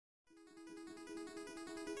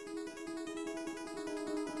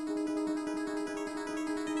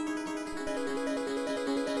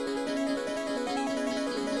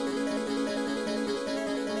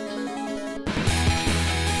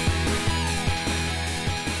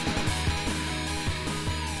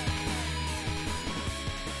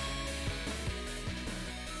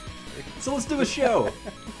So let's do a show.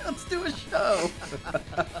 Let's do a show.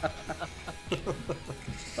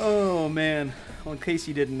 Oh, man. Well, in case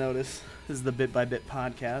you didn't notice, this is the Bit by Bit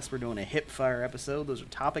podcast. We're doing a hip fire episode. Those are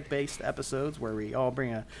topic-based episodes where we all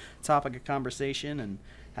bring a topic of conversation and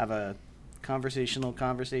have a conversational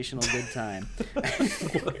good time.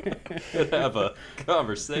 Have a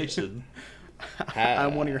conversation.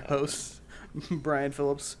 I'm one of your hosts, Brian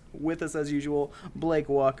Phillips. With us, as usual, Blake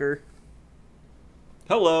Walker.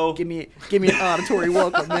 Hello. Give me an auditory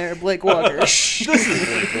welcome there, Blake Walker. This is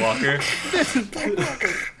Blake Walker. This is Blake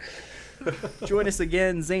Walker. Join us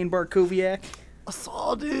again, Zane Barkoviak. I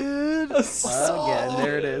saw, dude. Again,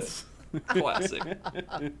 there it is. Classic.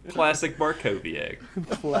 Classic Barkoviak.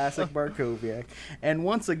 Classic Barkoviak. And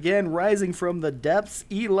once again, rising from the depths,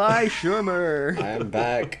 Eli Shermer. I'm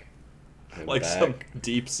back. Like some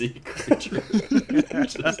deep sea creature.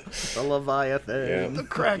 The Leviathan. Yeah. The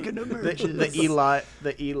Kraken emerges. The Eli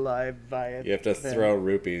Leviathan. You have to throw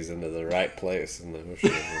rupees into the right place in the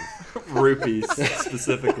ocean. Rupees,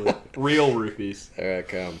 specifically. Real rupees. There I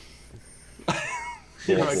come.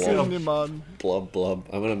 Here I Blub, come, man. blub, blub.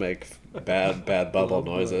 I'm gonna make bad bubble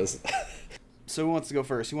noises. So who wants to go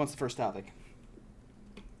first? Who wants the first topic?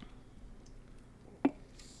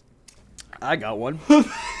 I got one.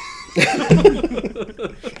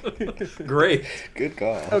 Great. Good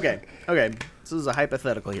call. Okay. So this is a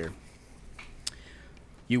hypothetical here.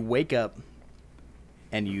 You wake up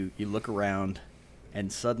and you look around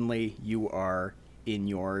and suddenly you are in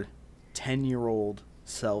your 10-year-old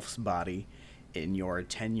self's body in your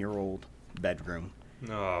 10-year-old bedroom.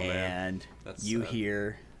 Oh, man. And That's you sad.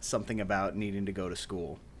 hear something about needing to go to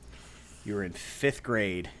school. You're in 5th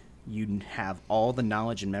grade. You have all the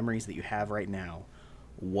knowledge and memories that you have right now.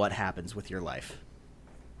 What happens with your life?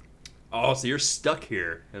 Oh, so you're stuck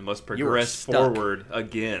here and must You are progress stuck. forward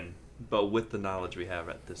again, but with the knowledge we have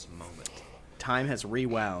at this moment. Time has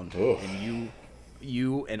rewound, Oof. and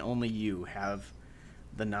you and only you have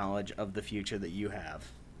the knowledge of the future that you have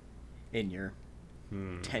in your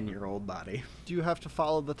 10-year-old body. Do you have to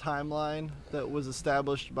follow the timeline that was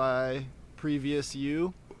established by previous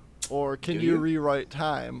you? Or can Do you you? rewrite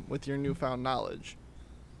time with your newfound knowledge?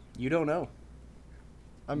 You don't know.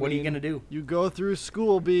 I What are you mean, gonna do? You go through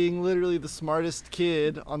school being literally the smartest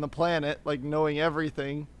kid on the planet, like knowing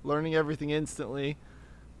everything, learning everything instantly,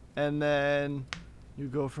 and then you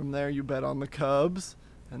go from there, you bet on the Cubs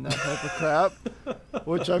and that type of crap,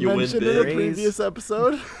 which I You win mentioned in a big. previous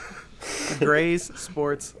episode. The Gray's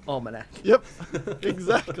Sports Almanac. Yep,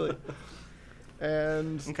 exactly.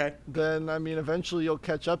 And Okay. then, I mean, eventually you'll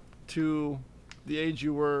catch up to the age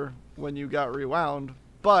you were when you got rewound,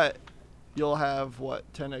 but you'll have,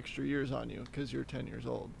 10 extra years on you because you're 10 years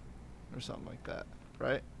old or something like that,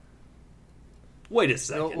 right? Wait a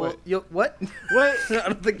second. What? Wait, I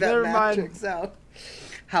don't think that Never math mind. checks out.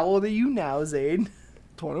 How old are you now, Zane?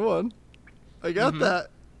 21. I got that.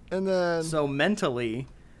 And then So mentally,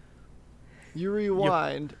 you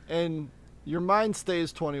rewind, and your mind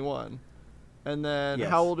stays 21. And then Yes.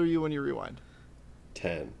 how old are you when you rewind?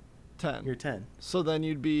 10. 10. you're 10. So then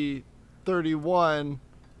you'd be 31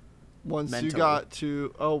 once Mentally. you got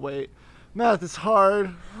to. Oh wait, math is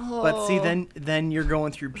hard. But see, Oh. then you're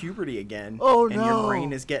going through puberty again. Oh, and no. your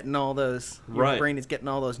brain is getting all those. Your Right. brain is getting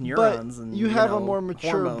all those But neurons, and you have know, a more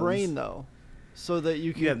mature hormones. brain though, so that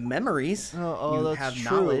you can. You have memories. Oh, you that's have true.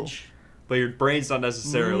 knowledge. But your brain's not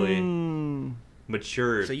necessarily Mm.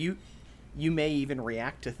 matured. So you may even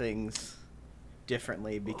react to things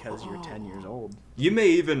differently because you're 10 years old. You may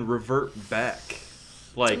even revert back.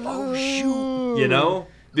 Like, Oh shoot! you know?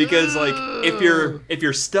 Because like if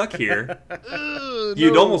you're stuck here, Ugh,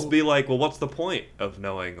 you'd no. almost be like, well, what's the point of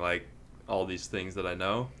knowing like all these things that I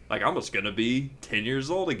know? Like I'm just gonna be 10 years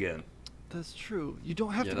old again. That's true. You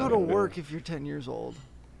don't have You to know, go to yeah. work if you're 10 years old.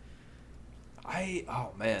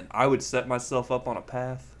 Oh man, I would set myself up on a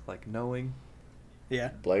path, like knowing.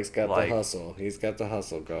 Yeah. Blake's got Like- the hustle. He's got the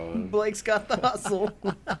hustle going. Blake's got the hustle.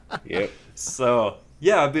 Yep. So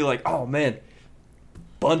yeah, I'd be like, oh man,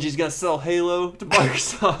 Bungie's gonna sell Halo to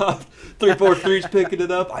Microsoft. 343's picking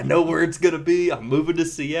it up. I know where it's gonna be. I'm moving to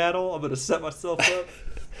Seattle. I'm gonna set myself up.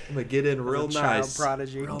 I'm gonna get in real As a child nice.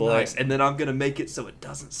 prodigy. Real Boy. nice. And then I'm gonna make it so it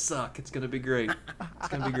doesn't suck. It's gonna be great. It's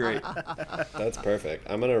gonna be great. That's perfect.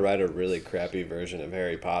 I'm gonna write a really crappy version of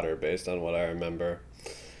Harry Potter based on what I remember.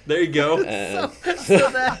 There you go. And So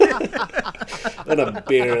that, I'm gonna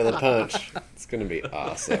beat her to the punch. It's gonna be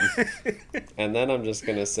awesome. And then I'm just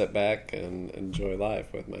gonna sit back and enjoy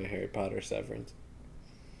life with my Harry Potter severance.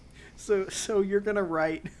 so you're gonna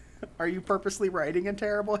write. Are you purposely writing a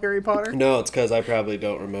terrible Harry Potter? No, it's because I probably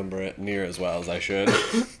don't remember it near as well as I should.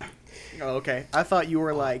 Oh, okay. I thought you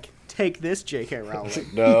were like take this, J.K. Rowling.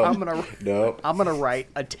 No. I'm gonna write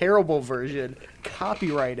a terrible version,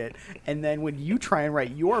 copyright it, and then when you try and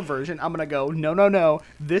write your version, I'm gonna go, no.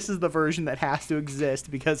 This is the version that has to exist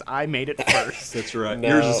because I made it first. That's right. No.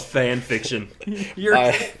 Yours is fan fiction.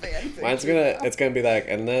 Mine's it's gonna be like,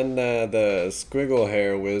 and then the squiggle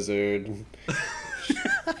hair wizard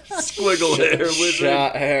Squiggle hair wizard.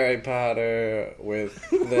 shot Harry Potter with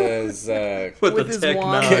his With With the his tech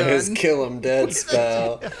wand. nine. his kill him dead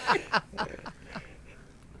spell.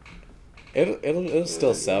 It'll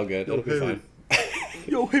still sell good. It'll be fine.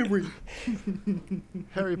 Yo, Harry.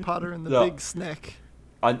 Harry Potter and the No. Big Snake.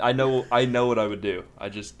 I know what I would do. I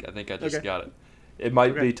think I just Okay. got it. It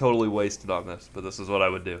might Okay. be totally wasted on this, but this is what I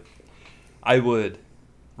would do. I would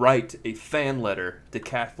write a fan letter to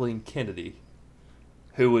Kathleen Kennedy,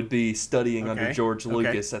 who would be studying under Okay. George Okay.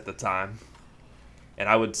 Lucas at the time. And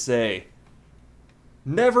I would say,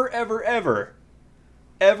 never, ever, ever,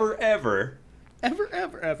 ever, ever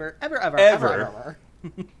Ever.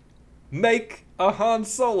 make a Han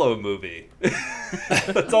Solo movie.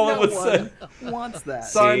 That's all I would say. Wants that.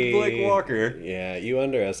 Signed Blake Walker. Yeah, you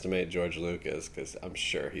underestimate George Lucas because I'm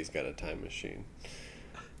sure he's got a time machine.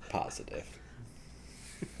 Positive.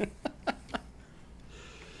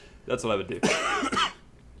 That's what I would do.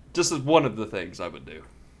 Just as one of the things I would do.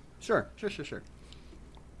 Sure.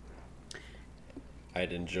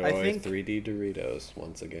 I'd enjoy I think- 3D Doritos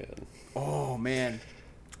once again. Oh man,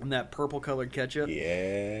 and that purple colored ketchup.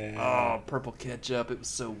 Yeah. Oh, purple ketchup. It was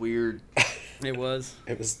so weird. It was.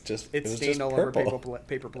 It was just. It it was stained just all purple. over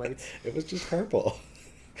paper plates. It was just purple.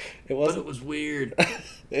 It But wasn't. it was weird.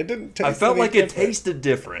 It didn't taste. I felt any like it different. tasted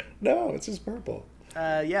different. No, it's just purple.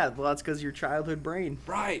 Yeah, well, that's because your childhood brain.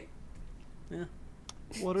 Right. Yeah.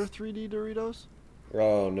 What are 3D Doritos?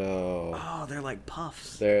 Oh no. Oh, they're like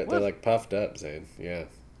puffs. They're What? like puffed up, Zane. Yeah.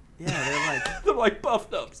 Yeah, they're like They're like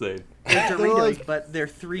puffed up, Zane. they're Doritos, like- but they're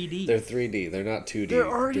 3D. They're 3D. They're not 2D. They're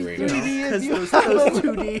already Doritos. 3D. Because You-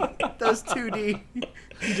 those 2D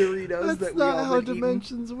Doritos That's that we not all how been eating.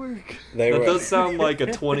 dimensions work. They That were. does sound like a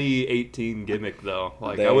 2018 gimmick, though.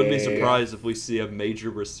 Like, I wouldn't be They- surprised if we see a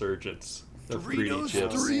major resurgence of 3D Doritos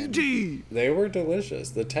chips. 3D. They were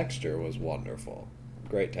delicious. The texture was wonderful.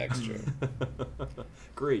 Great texture.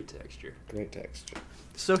 Great texture. Great texture.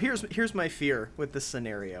 So here's my fear with this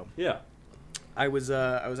scenario. Yeah. I was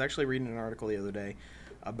actually reading an article the other day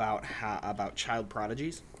about child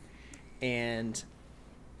prodigies and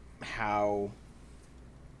how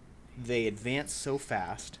they advance so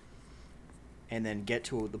fast and then get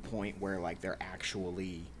to the point where like they're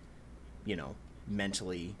actually,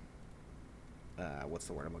 mentally what's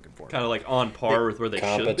the word I'm looking for? Kind of like on par with where they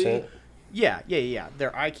should Competent. be. Yeah.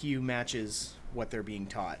 Their IQ matches what they're being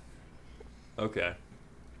taught. Okay.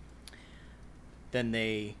 Then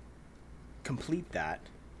they complete that,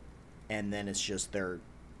 and then it's just they're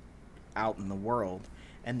out in the world,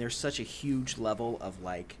 and there's such a huge level of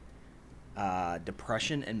like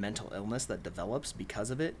depression and mental illness that develops because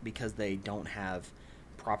of it, because they don't have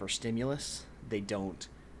proper stimulus, they don't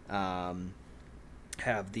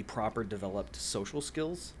have the proper developed social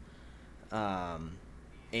skills,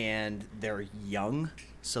 and they're young,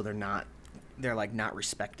 so they're not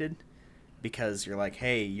respected, because you're like,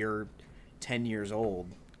 hey, you're 10 years old,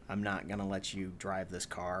 I'm not gonna let you drive this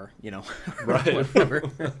car, Right. whatever.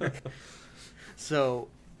 So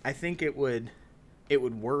I think it would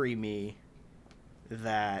worry me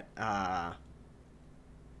that I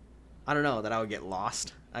don't know, that I would get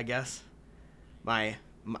lost, I guess.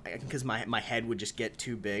 Because my head would just get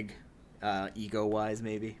too big, ego wise,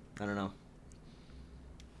 maybe. I don't know.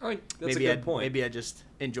 I mean, that's Maybe a good point. Maybe I just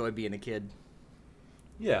enjoy being a kid.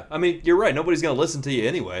 Yeah. I mean, you're right. Nobody's going to listen to you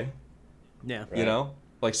anyway. Yeah. Right. You know?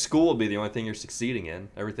 Like, school would be the only thing you're succeeding in.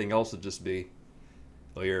 Everything else would just be,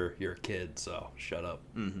 well, you're a kid, so shut up.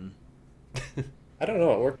 Mm-hmm. I don't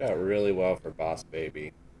know. It worked out really well for Boss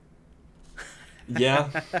Baby. Yeah.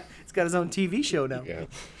 It's got his own TV show now. Yeah.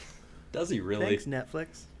 Does he really? Thanks,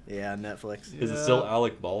 Netflix. Yeah, Netflix. Is it Yeah. still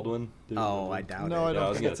Alec Baldwin? Oh, I doubt No, it. I Yeah, I don't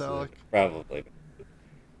was think it's gonna say. Alec. Probably.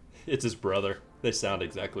 It's his brother. They sound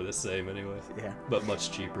exactly the same anyway, Yeah. but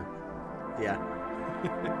much cheaper. Yeah.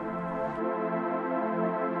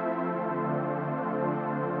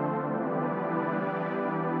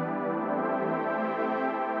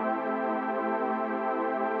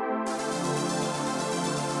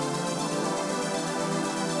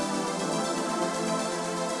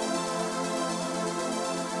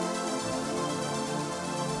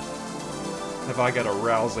 Have I got a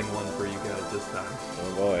rousing one for you guys this time?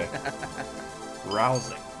 Oh boy.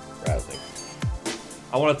 Rousing. Rousing.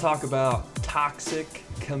 I want to talk about toxic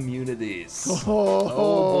communities.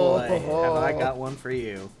 Oh boy, have I got one for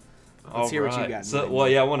you. Let's hear what you got in So, mind. well,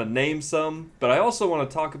 yeah, I want to name some, but I also want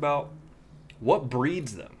to talk about what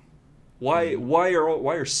breeds them. Why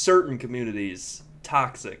are certain communities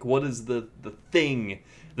toxic? What is the thing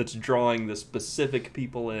that's drawing the specific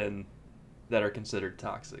people in that are considered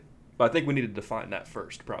toxic? But I think we need to define that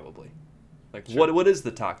first, probably. Like, Sure. what is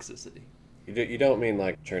the toxicity? You don't mean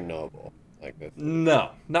like Chernobyl, like this?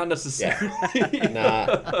 No, not necessarily.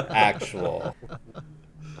 Not actual.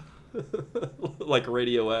 Like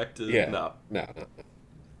radioactive. Yeah. No. No.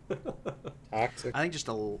 Toxic. I think just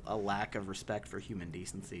a lack of respect for human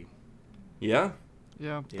decency. Yeah,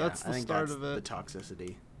 Yeah, Yeah, that's I the think start that's of it. the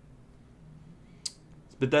toxicity.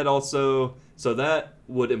 but that also that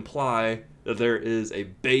would imply that there is a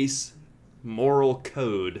base moral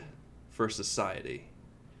code for society,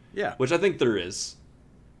 Yeah. which I think there is.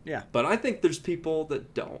 Yeah. But I think there's people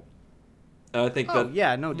that don't. And I think Oh, that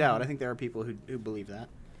yeah, no doubt. I think there are people who believe that.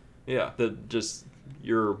 that just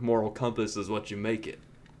your moral compass is what you make it.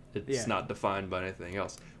 It's Yeah. not defined by anything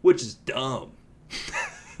else, which is dumb.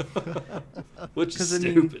 Which is 'Cause, I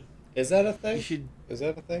mean, stupid. Is that a thing? You should. Is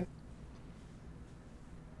that a thing?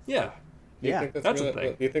 Yeah. Do you Yeah, think that's a really,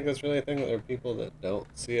 thing. Do you think that's really a thing? That there are people that don't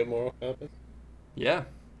see a moral compass? Yeah.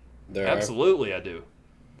 There Absolutely I do.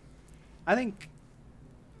 I think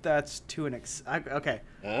that's to an okay.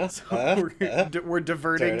 Are. So we're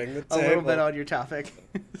diverting Turning the a little bit table. on your topic.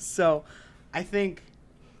 So, I think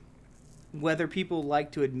whether people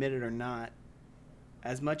like to admit it or not,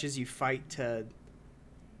 as much as you fight to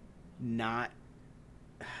not,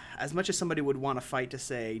 as much as somebody would want to fight to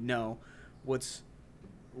say no, what's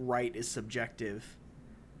right is subjective.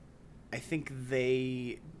 I think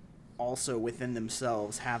they also within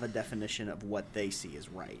themselves have a definition of what they see as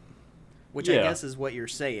right. Which I Yeah. guess is what you're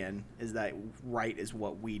saying, is that right is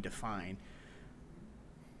what we define.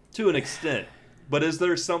 To an extent. But is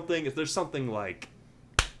there something like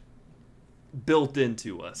built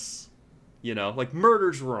into us? You know, like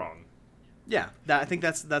murder's wrong. Yeah, I think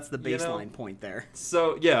that's the You know? baseline point there.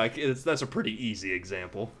 So yeah, that's a pretty easy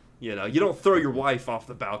example. You know, you don't throw your wife off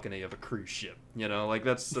the balcony of a cruise ship. You know, like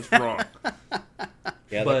that's wrong.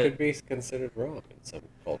 Yeah, But- that could be considered wrong in some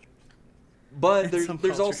cultures. But In there's some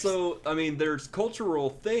there's cultures. also there's cultural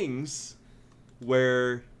things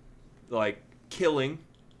where like killing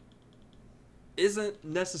isn't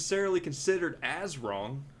necessarily considered as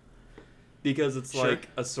wrong because it's Sure. like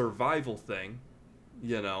a survival thing,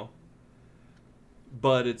 you know.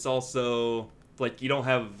 But it's also like you don't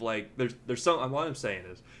have like there's some what I'm saying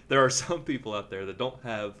is there are some people out there that don't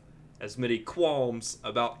have as many qualms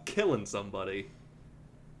about killing somebody,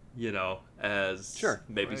 you know, as Sure.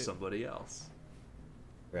 maybe Right. somebody else.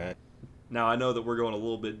 Right. Now I know that we're going a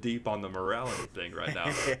little bit deep on the morality thing right now,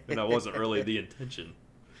 and that wasn't really the intention.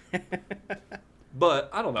 But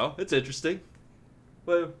I don't know. It's interesting.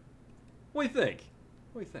 Well, what do you think?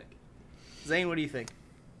 What do you think? Zane, what do you think?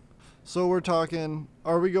 So we're talking,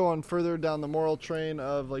 are we going further down the moral train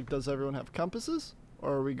of like, does everyone have compasses?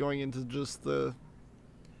 Or are we going into just the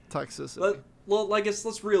toxicity? Well, I guess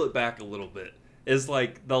let's reel it back a little bit. Is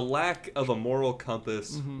like the lack of a moral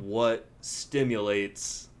compass what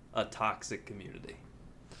stimulates a toxic community?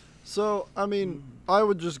 So, I mean, I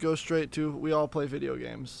would just go straight to, we all play video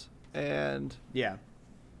games. And Yeah.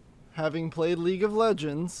 having played League of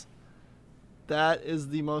Legends, that is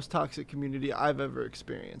the most toxic community I've ever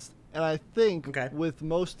experienced. And I think Okay. with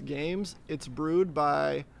most games, it's brewed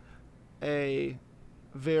by a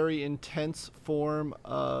very intense form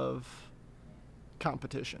of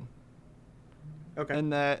competition. Okay.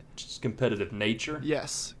 And that, Just competitive nature.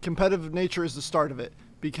 yes, competitive nature is the start of it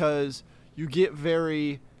because you get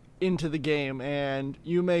very into the game and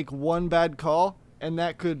you make one bad call and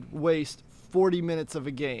that could waste 40 minutes of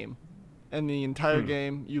a game and the entire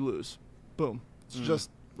game you lose. Boom. It's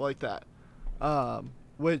just like that.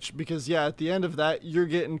 Which, because yeah, at the end of that, you're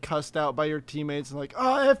getting cussed out by your teammates and like,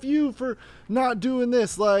 oh, F you for not doing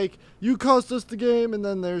this. Like, you cost us the game. And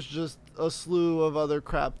then there's just a slew of other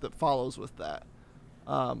crap that follows with that.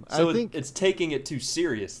 So I think it's taking it too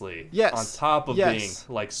seriously. Yes. On top of Yes.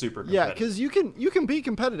 being like super yeah, competitive. because you can be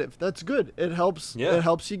competitive. That's good. It helps. Yeah. It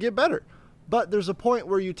helps you get better. But there's a point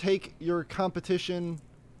where you take your competition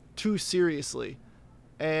too seriously,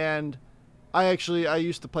 and I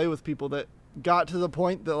used to play with people that got to the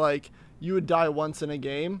point that like you would die once in a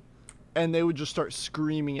game, and they would just start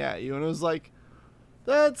screaming at you, and it was like,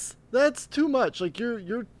 that's too much. Like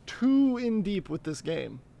you're too in deep with this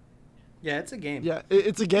game. Yeah, it's a game. Yeah,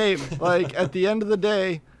 it's a game. Like at the end of the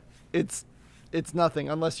day, it's nothing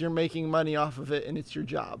unless you're making money off of it and it's your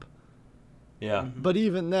job. Yeah. But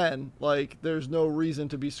even then, like there's no reason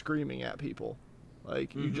to be screaming at people.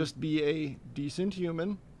 Like you just be a decent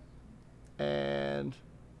human and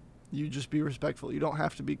you just be respectful. You don't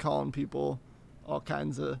have to be calling people all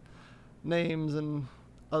kinds of names and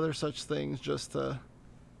other such things just to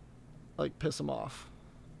like piss them off.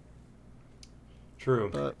 True.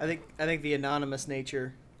 But I think the anonymous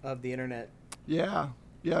nature of the internet yeah,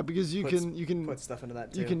 because you can put stuff into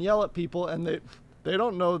that too. you can yell at people and they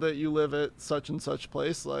don't know that you live at such and such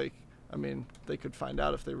place. Like, I mean, they could find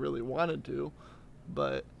out if they really wanted to,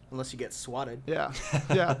 but Unless you get swatted. yeah,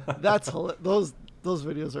 those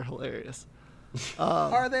videos are hilarious.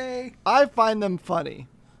 Are they? I find them funny.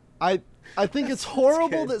 I think it's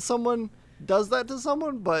horrible good. that someone does that to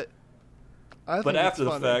someone, but I think But it's after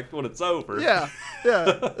the funny. fact, when it's over. Yeah,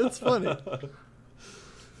 it's funny.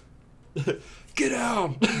 Get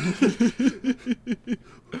out!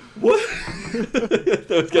 What?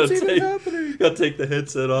 What's even happening? Gotta take the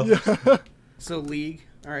headset off. So League.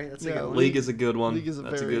 All right, that's a Yeah, good one. League is a good one. League is a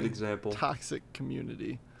That's a very good example. toxic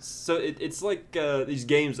community. So it's like these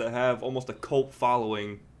games that have almost a cult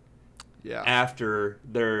following Yeah. after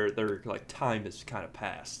their like time has kind of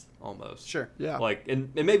passed almost. Sure. Yeah. Like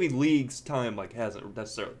and maybe League's time like hasn't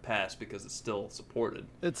necessarily passed because it's still supported.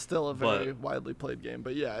 It's still a very But- widely played game,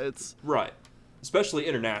 but yeah, it's Right. Especially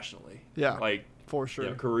internationally. Yeah. Like for sure.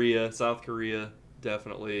 you know, Korea, South Korea,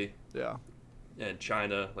 definitely, Yeah. and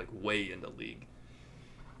China like way into League.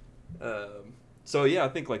 So yeah, I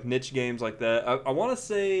think like niche games like that. I want to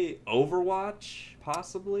say Overwatch,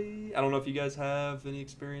 possibly. I don't know if you guys have any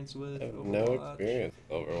experience with I have Overwatch. no experience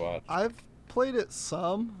with Overwatch. I've played it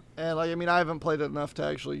some, and like I mean, I haven't played it enough to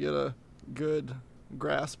actually get a good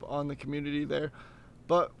grasp on the community there.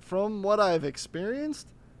 But from what I've experienced,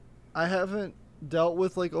 I haven't dealt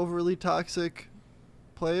with like overly toxic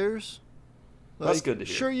players. That's Like, good to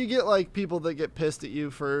hear. Sure, you get like people that get pissed at you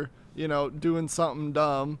for doing something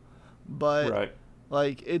dumb, but Right.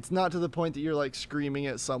 like it's not to the point that you're like screaming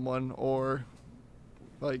at someone or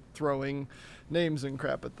like throwing names and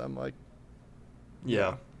crap at them. Like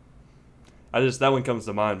Yeah. That one comes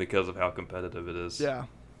to mind because of how competitive it is. yeah.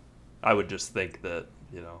 I would just think that,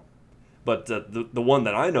 but the one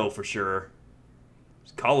that I know for sure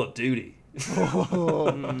is Call of Duty.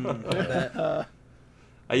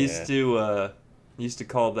 I used to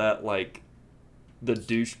call that like the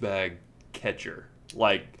douchebag catcher.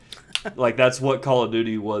 Like that's what Call of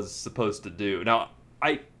Duty was supposed to do. Now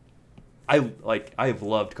I've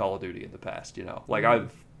loved Call of Duty in the past, Like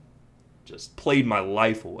I've just played my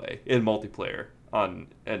life away in multiplayer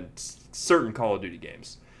and certain Call of Duty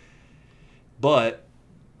games. But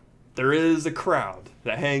there is a crowd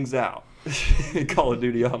that hangs out in Call of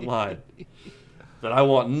Duty Online that I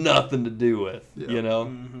want nothing to do with, Yeah.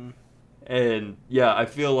 Mm-hmm. And yeah, I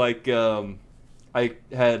feel like I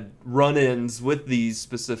had run-ins with these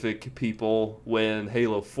specific people when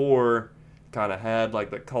Halo 4 kind of had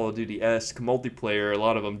like the Call of Duty-esque multiplayer. A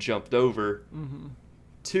lot of them jumped over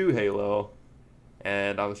to Halo,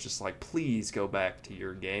 and I was just like, please go back to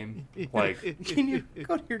your game. Like, Can you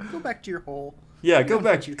go back to your hole? yeah, We go don't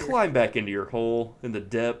back, want you here. climb back into your hole in the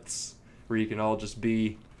depths where you can all just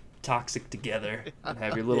be toxic together and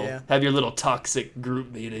have your little Yeah. toxic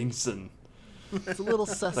group meetings, and It's a little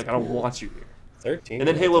it's cesspool. like I don't want you here. 13. And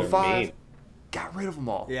then Halo are 5 mean. got rid of them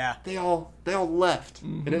all. Yeah. They all left.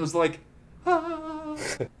 And it was like,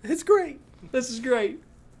 It's great. this is great.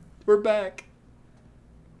 We're back.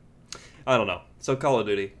 I don't know. So Call of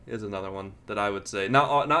Duty is another one that I would say.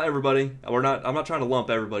 Not everybody. I'm not trying to lump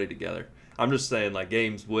everybody together. I'm just saying like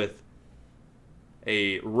games with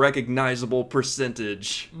a recognizable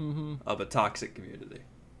percentage of a toxic community.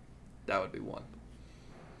 That would be one.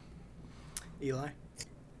 Eli.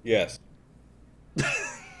 Yes.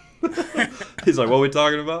 He's like, what are we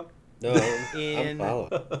talking about? No, I'm In- following.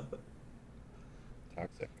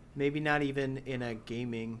 Toxic. Maybe not even in a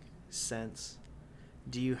gaming sense.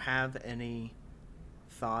 Do you have any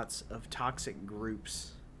thoughts of toxic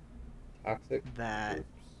groups Toxic. that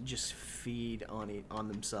just feed on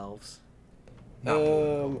themselves?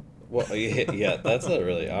 Well, yeah, that's a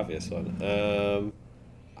really obvious one.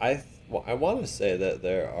 I want to say that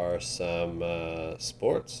there are some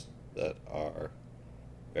sports that are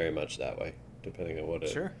very much that way, depending on what it.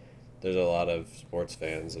 Sure. There's a lot of sports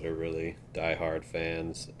fans that are really diehard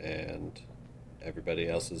fans, and everybody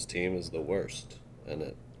else's team is the worst,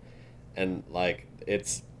 and like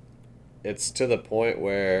it's to the point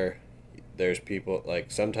where there's people like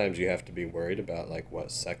sometimes you have to be worried about like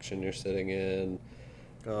what section you're sitting in,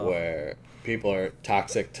 where people are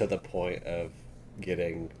toxic to the point of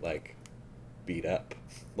getting like beat up,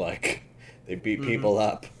 like they beat people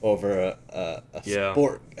up over a Yeah.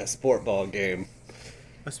 sport ball game.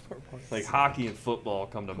 A sport point. Like hockey and football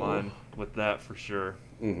come to mind with that for sure.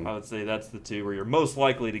 Mhm. I would say that's the two where you're most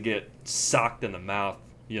likely to get socked in the mouth,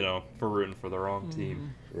 for rooting for the wrong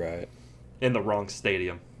team Right. in the wrong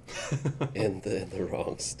stadium. In the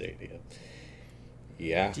wrong stadium.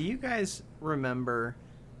 Yeah. Do you guys remember?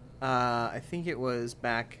 I think it was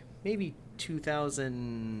back maybe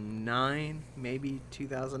 2009, maybe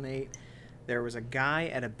 2008. There was a guy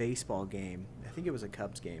at a baseball game. I think it was a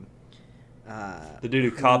Cubs game. The dude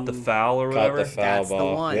who caught the foul or Caught whatever. the foul That's ball.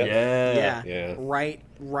 the one. Yep. Yeah. Yeah.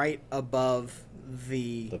 Right above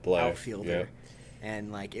the player, outfielder. yeah.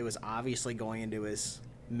 And it was obviously going into his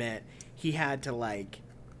mitt. He had to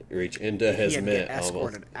Reach into his he had to mitt get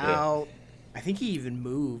escorted almost. Yeah. out. I think he even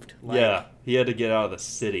moved. Yeah, he had to get out of the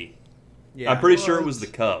city. Yeah. I'm pretty sure it was the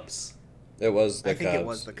Cubs. It was the I Cubs. think it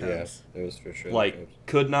was the Cubs. Yeah, it was for sure. the Cubs.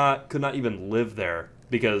 Could not even live there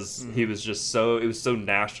because Mm-hmm. he was just it was so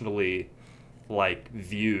nationally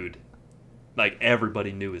viewed.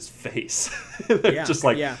 Everybody knew his face. They're Yeah, just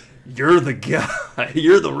yeah. you're the guy.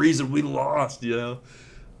 You're the reason we lost,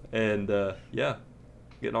 And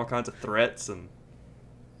getting all kinds of threats and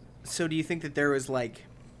So do you think that there was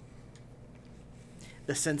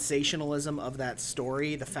the sensationalism of that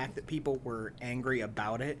story, the fact that people were angry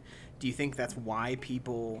about it? Do you think that's why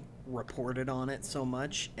people reported on it so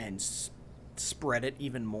much and spread it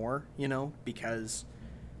even more, because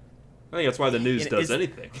I think that's why the news Is- does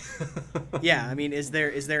anything. yeah, I mean, is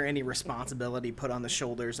there any responsibility put on the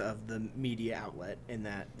shoulders of the media outlet in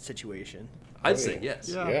that situation? I'd Oh, say yeah. yes.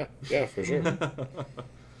 Yeah. Yeah, for sure.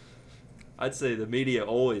 I'd say the media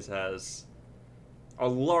always has a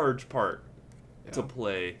large part to Yeah.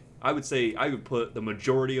 play. I would say I would put the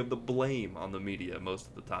majority of the blame on the media most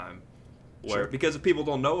of the time. Because if people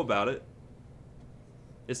don't know about it,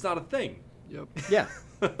 it's not a thing. Yep. Yeah.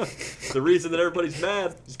 The reason that everybody's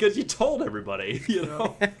mad is because you told everybody,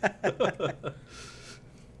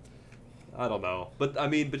 I don't know. But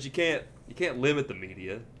you can't limit the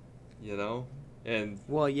media, And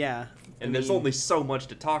Well, yeah. And there's only so much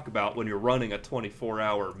to talk about when you're running a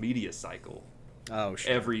 24-hour media cycle Oh,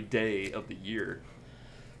 sure. every day of the year.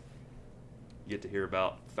 You get to hear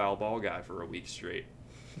about foul ball guy for a week straight.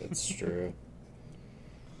 That's true.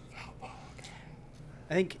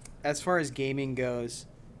 I think as far as gaming goes,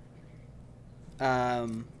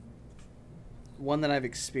 one that I've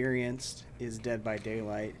experienced is Dead by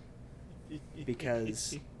Daylight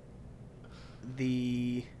because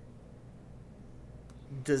the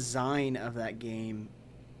design of that game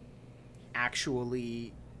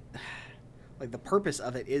actually, the purpose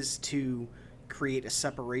of it is to create a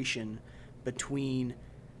separation between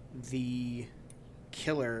the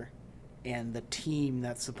killer and the team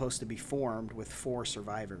that's supposed to be formed with 4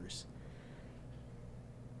 survivors.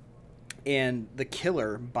 And the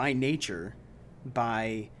killer, by nature,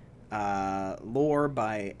 by lore,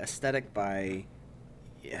 by aesthetic, by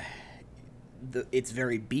its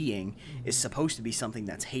very being, is supposed to be something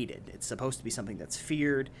that's hated. It's supposed to be something that's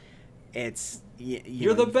feared. It's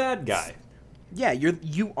You're the bad guy. Yeah,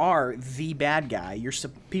 you are the bad guy.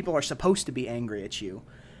 People are supposed to be angry at you.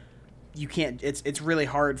 You can't. It's really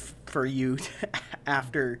hard for you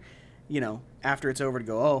after it's over to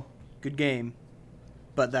go, oh, good game,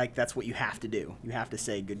 but that's what you have to do. You have to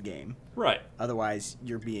say good game. Right. Otherwise,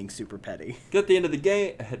 you're being super petty. At the end of the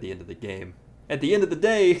day,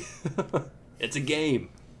 it's a game.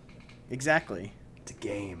 Exactly. It's a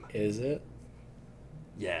game. Is it?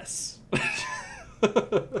 Yes.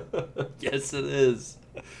 Yes, it is.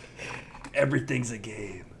 Everything's a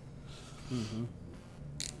game.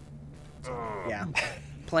 Yeah.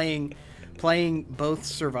 Playing both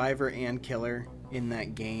Survivor and Killer in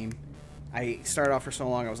that game. I started off for so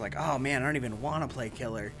long, I was like, oh man, I don't even want to play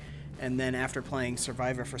Killer. And then after playing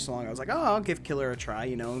Survivor for so long, I was like, oh, I'll give Killer a try.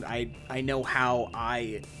 I know how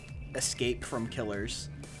I escape from killers.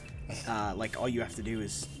 All you have to do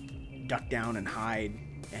is duck down and hide,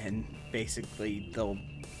 and basically they'll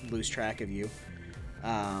lose track of you.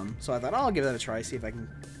 So I thought, I'll give that a try, see if I can,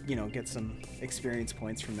 get some experience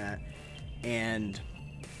points from that. And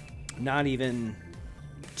not even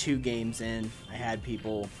 2 games in, I had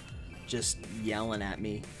people just yelling at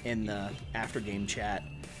me in the after game chat,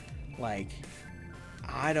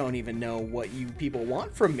 I don't even know what you people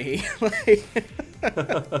want from me.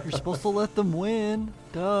 You're supposed to let them win.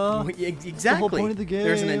 Duh. Exactly. the whole point of the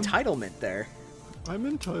There's an game. entitlement there. I'm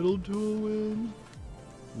entitled to a win.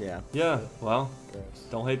 Yeah. Yeah, well, Gross.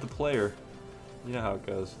 don't hate the player. You know how it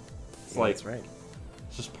goes. It's That's right.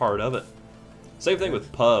 It's just part of it. Same thing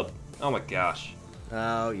with pub. Oh my gosh.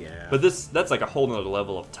 Oh yeah. But that's like a whole nother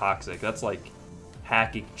level of toxic. That's like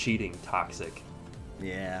hacking, cheating, toxic.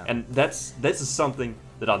 yeah. And this is something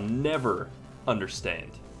that I'll never understand,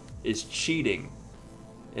 is cheating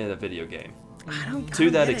in a video game I don't to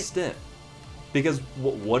that get it. extent. Because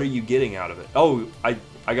what are you getting out of it? Oh,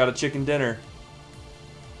 I got a chicken dinner.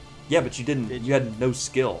 Yeah, but you had no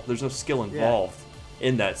skill. There's no skill involved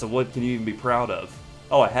in that. So what can you even be proud of?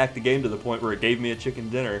 Oh, I hacked the game to the point where it gave me a chicken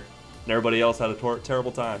dinner, and everybody else had a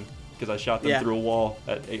terrible time because I shot them through a wall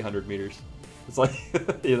at 800 meters. It's like,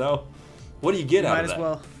 what do you get out of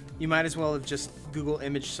that? You might as well have just Google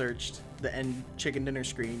image searched the end chicken dinner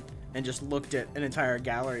screen and just looked at an entire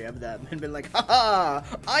gallery of them and been like, ha,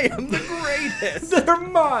 I am the greatest. They're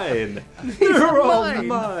mine. They're all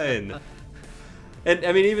mine. And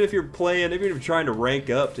I mean, even if you're trying to rank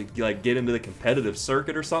up to like get into the competitive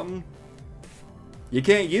circuit or something, you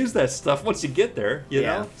can't use that stuff once you get there, you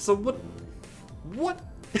know? So what?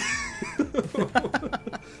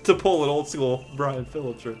 To pull an old school Brian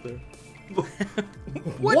Phillips right there.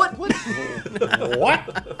 What? What?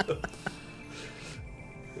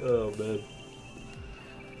 Oh, man.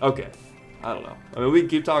 Okay. I don't know. I mean, we can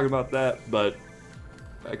keep talking about that, but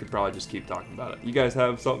I could probably just keep talking about it. You guys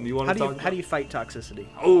have something you want to talk about? How do you fight toxicity?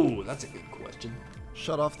 Oh, that's a good question.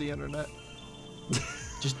 Shut off the internet.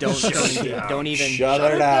 Just don't even. Shut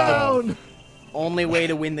her down. Only way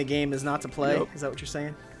to win the game is not to play. Yep. Is that what you're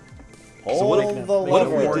saying? Hold Like, the what if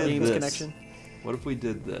we lever. War did games this? connection. What if we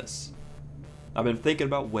did this? I've been thinking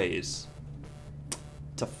about ways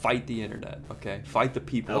to fight the internet, okay? Fight the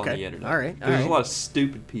people on Okay. the internet. All right, all There's a right. lot of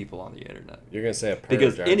stupid people on the internet. You're gonna say a purge,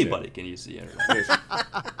 Because aren't you? anybody can use the internet.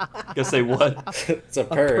 Gonna say what? It's a A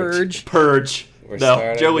purge. purge. Purge. We're No,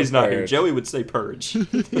 starting Joey's the not here. purge. Joey would say purge.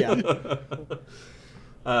 Yeah.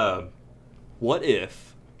 What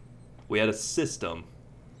if we had a system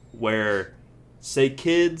where, say,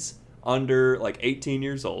 kids under like 18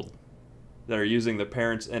 years old that are using their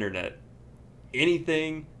parents' internet,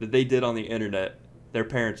 anything that they did on the internet, their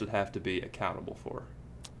parents would have to be accountable for.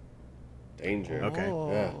 Danger. Okay.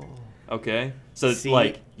 Yeah. Okay? So it's See-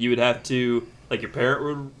 like you would have to, like your parent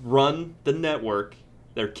would run the network,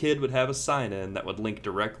 their kid would have a sign-in that would link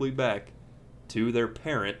directly back to their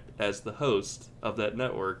parent as the host of that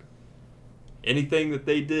network. Anything that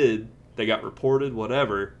they did, they got reported,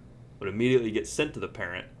 whatever, would immediately get sent to the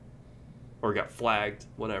parent or got flagged,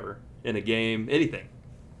 whatever, in a game, anything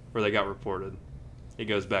where they got reported. It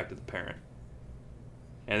goes back to the parent.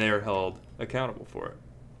 And they are held accountable for it.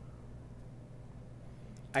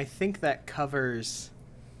 I think that covers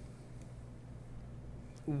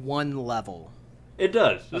one level It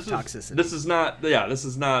does. toxicity. This is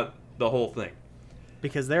not the whole thing.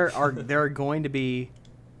 because there are going to be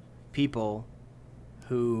people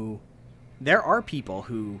who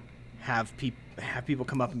have people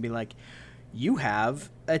come up and be like, you have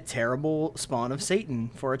a terrible spawn of Satan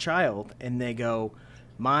for a child, and they go,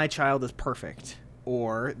 my child is perfect,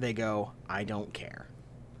 or they go, I don't care,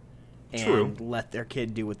 and True. let their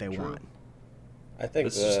kid do what they want. I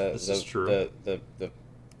think This is true.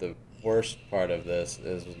 The worst part of this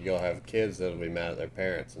is you'll have kids that'll be mad at their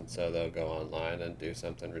parents, and so they'll go online and do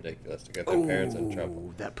something ridiculous to get their parents in trouble.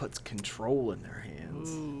 Ooh, that puts control in their hands.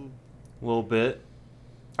 A little bit.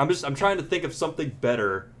 I'm trying to think of something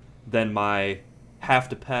better than my have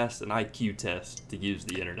to pass an IQ test to use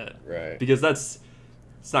the internet. Right. Because it's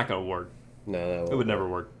not going to work. No, that won't It would work. never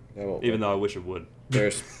work. That won't Even work. though I wish it would.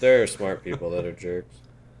 There are smart people that are jerks.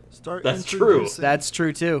 Start That's true. introducing- That's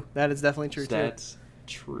true too. That is definitely true too. That's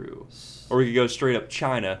true. Or we could go straight up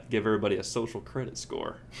China, give everybody a social credit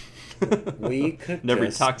score. We could And every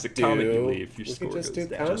just toxic do, comment you leave, your we score could just goes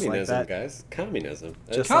do down. Just like communism, that. guys. Communism. Just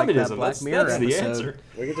That's- like that Communism, Black that's Mirror the episode. answer.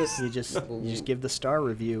 we could just You just give the star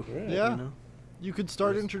review. Right. Yeah. You know? You could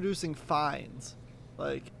start introducing fines,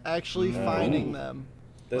 like actually fining them,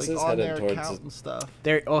 This like is on headed their towards account and stuff.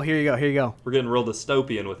 There. Oh, here you go. Here you go. We're getting real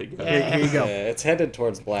dystopian with it, guys. Here you go. Yeah, it's headed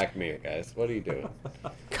towards Black Mirror, guys. What are you doing?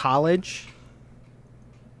 College,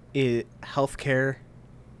 healthcare,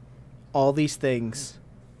 all these things,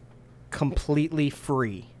 completely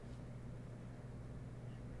free.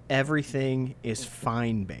 Everything is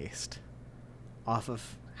fine based, off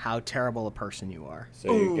of how terrible a person you are.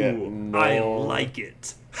 So you get Ooh, no, I like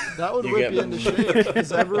it. That would You whip get- you into shape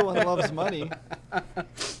because everyone loves money.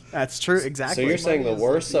 That's true. So Exactly. you're saying the Money is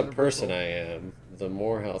worse like a person universal. I am, the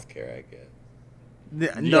more healthcare I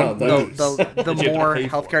get. No, that is- the That you have to more pay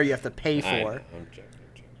for. healthcare you have to pay I know, for. I'm joking.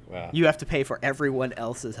 Wow. You have to pay for everyone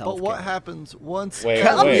else's healthcare. But what happens once Wait,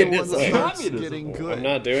 everyone wait. starts Communism. getting I'm good? I'm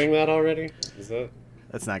not doing that already? Is that?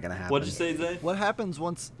 That's not gonna happen. What'd you say, Zay? What happens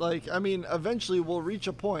once, eventually we'll reach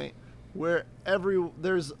a point where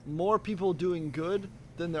there's more people doing good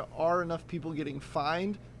than there are enough people getting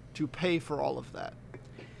fined to pay for all of that.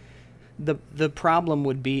 The problem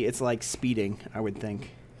would be it's like speeding, I would think.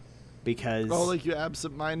 because Oh, like you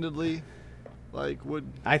absentmindedly, like would.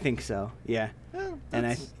 I think so. Yeah. Yeah, And I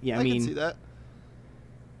that's- yeah, I I mean can see that.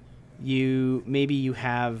 you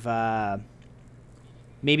have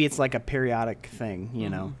maybe it's like a periodic thing, you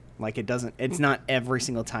Mm-hmm. know, like it's not every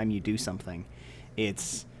single time you do something.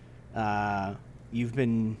 It's you've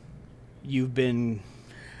been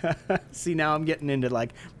see, now I'm getting into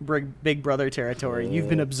like big brother territory. You've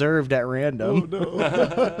been observed at random.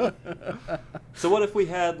 Oh no. So what if we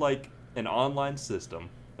had like an online system?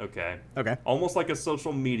 Okay. Okay. Almost like a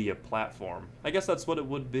social media platform. I guess that's what it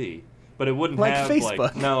would be. But it wouldn't Like have Facebook.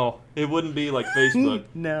 like no, it wouldn't be like Facebook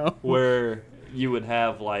No. where you would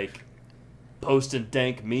have like posted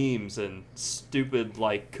dank memes and stupid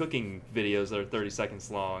like cooking videos that are 30 seconds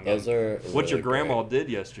long. Those and are what your really grandma great. did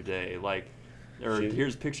yesterday, like, or She-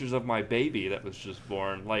 here's pictures of my baby that was just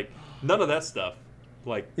born. Like none of that stuff.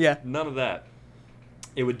 Like Yeah. none of that.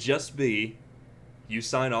 It would just be you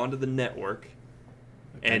sign on to the network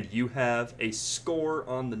and you have a score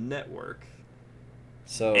on the network.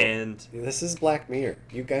 So And this is Black Mirror.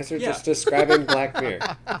 You guys are Yeah. just describing Black Mirror.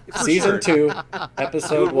 For Season sure. 2, it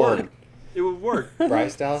episode would work. 1. It would work.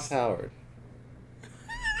 Bryce Dallas Howard.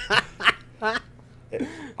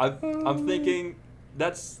 I'm thinking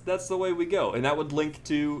that's the way we go, and that would link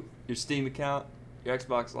to your Steam account, your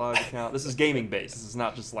Xbox Live account. This is gaming based. This is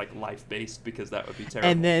not just like life based because that would be terrible.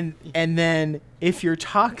 And then if you're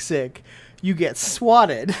toxic, you get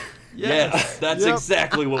swatted. yes, that's Yep.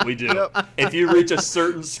 exactly what we do. Yep. If you reach a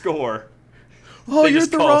certain score, Oh, They you're just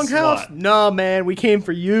at the call wrong SWAT. house. No, man, we came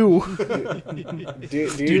for you.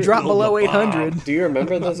 Do You drop build below a bomb. 800. Do you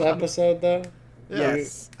remember this episode though?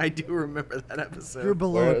 Yes, I do remember that episode. You're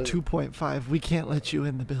below Where- 2.5. We can't let you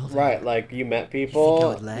in the building. Right, like you met I people,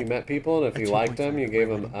 would like and if a you liked them, you 2.5 gave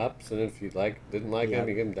them rating. ups, and if you didn't like Yep. them,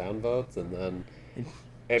 you gave them downvotes, and then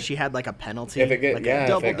if, She had like a penalty. if it get like yeah,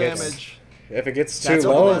 Double if it gets, damage. if it gets too That's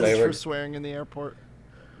Double low, damage they were for swearing in the airport.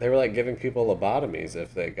 like giving people lobotomies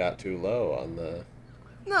if they got too low on the.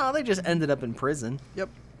 No, they just ended up in prison. Yep.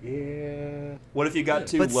 Yeah. what if you got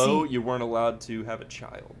too But low? see- You weren't allowed to have a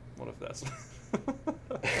child. What if that's?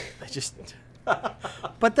 They just.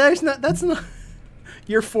 But that's not.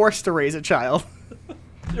 You're forced to raise a child.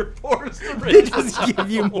 You're forced to They raise a just give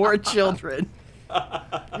you child. more children.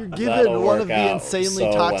 You're given That'll one work of the out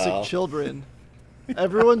insanely so toxic well. children.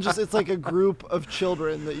 Everyone it's like a group of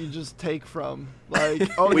children that you just take from. Like,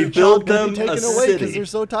 oh, We your child build can be them a taken away because city. they're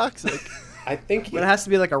so toxic. I think But it has to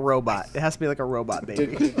be like a robot. It has to be like a robot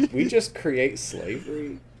baby. did we just create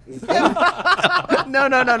slavery? No.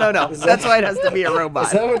 That's why it has to be a robot.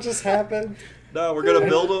 Is that what just happened? No, we're gonna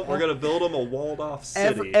build them. We're gonna build them a walled-off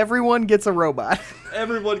city. Everyone gets a robot.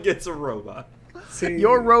 Everyone gets a robot. See,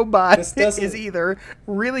 Your robot this doesn't- is either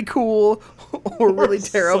really cool or really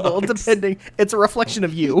terrible, sucks. depending. It's a reflection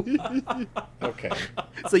of you. Okay.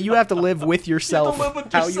 So you have to live with yourself, live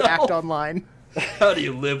with how you act yourself. online. How do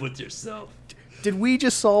you live with yourself? Did we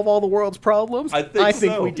just solve all the world's problems? I think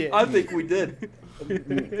so. we did. I think we did.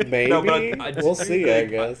 Maybe. No, but I we'll do see, I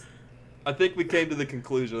think- guess. I think we came to the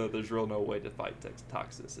conclusion that there's real no way to fight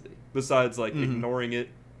toxicity besides like ignoring it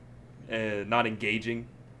and not engaging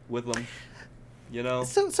with them. You know.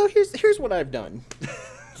 So here's what I've done.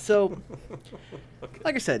 So,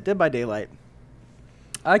 like I said, Dead by Daylight.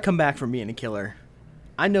 I come back from being a killer.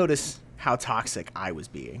 I notice how toxic I was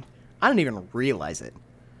being. I didn't even realize it.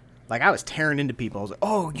 Like I was tearing into people. I was like,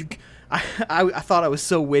 "Oh, you!" I thought I was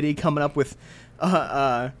so witty, coming up with,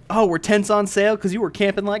 "Oh, we're tents on sale because you were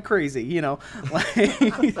camping like crazy," you know,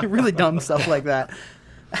 like really dumb stuff like that.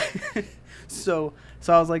 So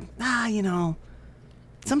I was like, you know,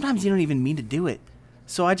 sometimes you don't even mean to do it.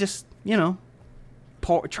 So I just, you know,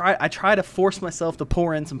 I try to force myself to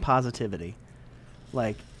pour in some positivity.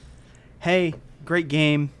 Like, hey, great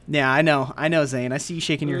game. Yeah, I know, Zane. I see you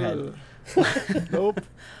shaking your head. Nope.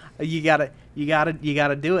 You gotta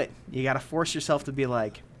do it. You gotta force yourself to be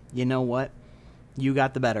like, you know what? You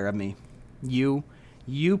got the better of me. You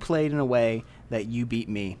played in a way that you beat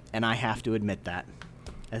me, and I have to admit that.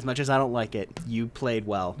 As much as I don't like it, you played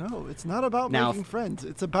well. No, it's not about Now- making friends.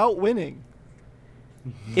 It's about winning.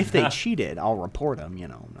 If they cheated, I'll report them. You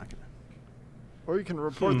know, I'm not gonna. Or you can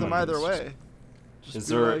report them either way. Just Is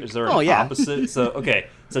be there like, is there Oh, an yeah. opposite? So okay,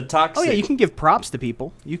 so toxic. Oh yeah, you can give props to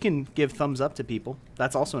people. You can give thumbs up to people.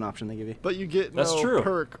 That's also an option they give you. But you get That's no true.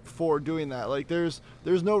 perk for doing that. Like there's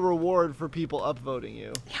no reward for people upvoting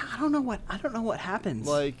you. Yeah, I don't know what happens.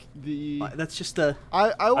 Like the That's just a.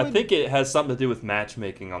 I would I think it has something to do with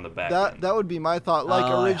matchmaking on the back end. that would be my thought. Like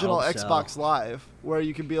Oh, I original hope so. Xbox Live, where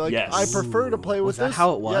you could be like, Yes. I prefer to play Ooh, with was that this.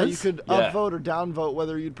 how it Yeah, you was? could Yeah. upvote or downvote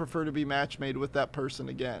whether you'd prefer to be match made with that person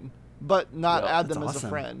again, but not Yeah, add that's them as a awesome.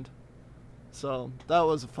 friend. So that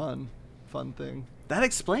was a fun thing. That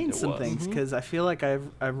explains It some was. things because I feel like I've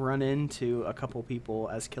run into a couple people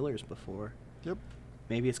as killers before. Yep.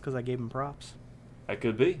 Maybe it's because I gave them props. That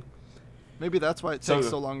could be. Maybe that's why it So- takes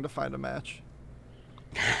so long to find a match.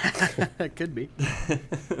 It could be.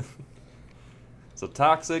 So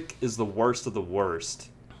toxic is the worst of the worst.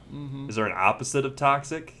 Mm-hmm. Is there an opposite of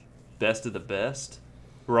toxic? Best of the best?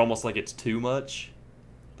 Where almost like it's too much?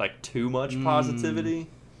 Like too much positivity?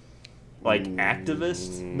 Like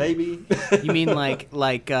activist, maybe? You mean like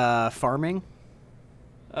farming?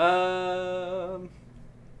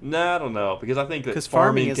 No, I don't know. Because I think that Because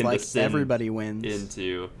farming is can like descend everybody wins.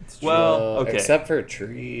 into... true. Well, okay. Except for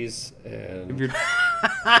trees if and you're...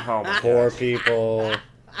 Oh my poor gosh. people.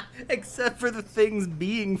 Except for the things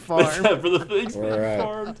being farmed. Except for the things being Right.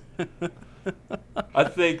 farmed. I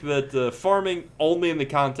think that farming only in the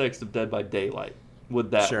context of Dead by Daylight would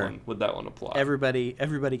that one apply.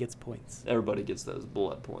 Everybody gets points. Everybody gets those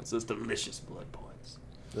blood points, those delicious blood points.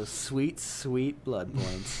 Those sweet, sweet blood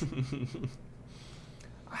points.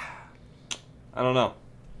 I don't know.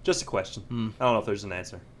 Just a question. I don't know if there's an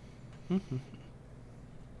answer.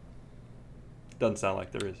 Doesn't sound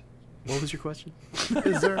like there is. What was your question?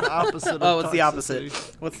 Is there an opposite of Oh, it's the opposite.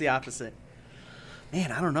 toxicity? What's the opposite?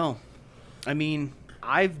 Man, I don't know. I mean,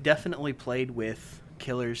 I've definitely played with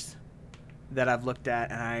killers that I've looked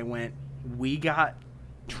at and I went, we got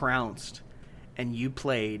trounced and you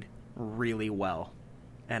played really well.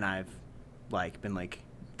 And I've been like,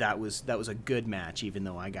 that was a good match even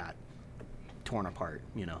though I got torn apart,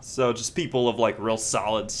 you know. So just people of like real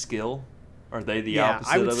solid skill? Are they the Yeah,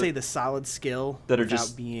 opposite I would of say it? the solid skill That are without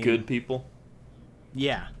just being good people?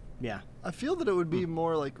 Yeah. I feel that it would be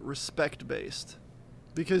more like respect based,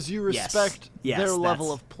 because you Yes. respect Yes, their level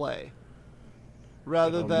that's- of play,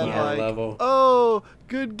 rather On than my like, level. oh,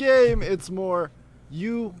 good game. It's more,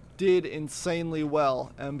 you did insanely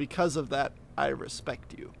well, and because of that, I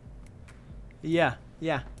respect you. Yeah.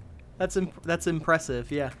 That's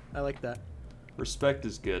impressive. Yeah, I like that. Respect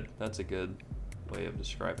is good. That's a good way of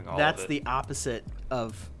describing all That's of it. the opposite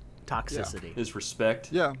of toxicity. Is respect.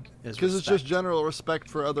 Yeah, Is because it's just respect. general respect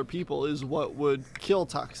for other people is what would kill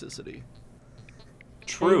toxicity.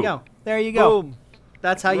 True. There you go. Boom.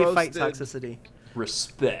 That's how you fight Roasted. toxicity.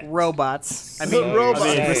 Respect. Robots. I So mean, robots.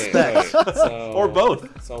 I mean, respect. So, Or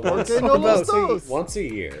both. So Okay, no both. los dos. once a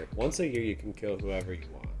year you can kill whoever you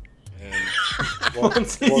want. And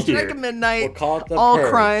Once a year. Strike at midnight. We'll call it the all purge.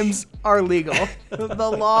 crimes are legal. The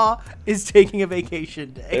law is taking a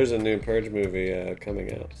vacation day. There's a new Purge movie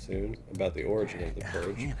coming out soon about the origin of the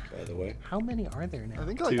Purge, by the way. How many are there now? I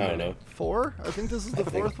think Two. like I don't know. 4. I think this is the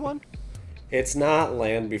think- 4th one. It's not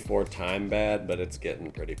Land Before Time bad, but it's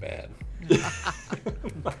getting pretty bad. Find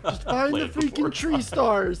the Land Before freaking tree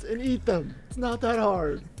stars and eat them. It's not that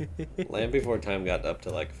hard. Land Before Time got up to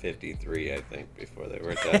like 53, I think, before they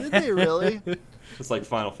were Did dead. they really? It's like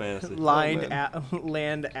Final Fantasy. Land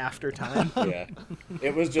after time. Yeah.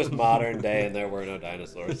 It was just modern day and there were no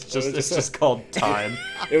dinosaurs. It's just called time.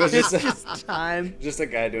 it was just Just time. just a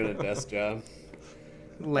guy doing a desk job.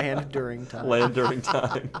 Land during time. Land during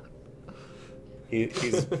time.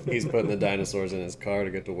 He's putting the dinosaurs in his car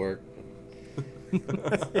to get to work.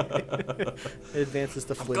 It advances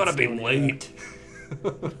to I'm gonna be Flintstone era. late.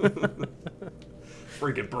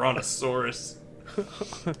 Freaking Brontosaurus.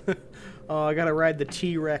 Oh, I gotta ride the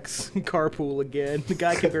T-Rex carpool again. The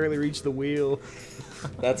guy can barely reach the wheel.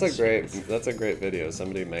 That's a great video.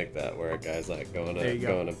 Somebody make that where a guy's like There going you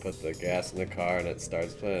go. to put the gas in the car and it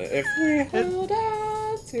starts playing. If we held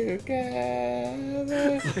on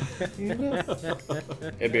together, you know.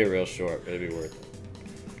 It'd be real short, but it'd be worth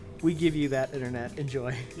it. We give you that, internet.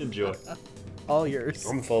 Enjoy. Enjoy. All yours.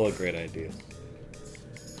 I'm full of great ideas.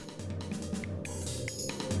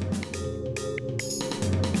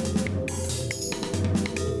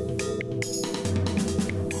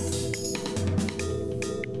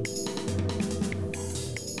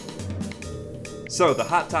 So the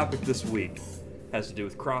hot topic this week has to do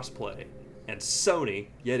with crossplay, and Sony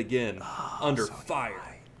yet again under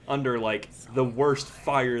fire, under like the worst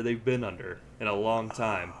fire they've been under in a long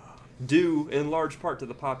time, due in large part to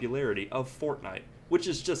the popularity of Fortnite, which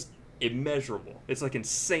is just immeasurable. It's like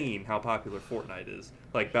insane how popular Fortnite is,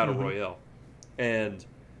 like Battle Royale. And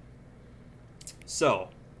so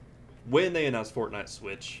when they announced Fortnite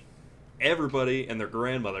Switch, everybody and their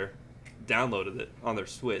grandmother downloaded it on their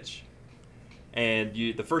Switch. And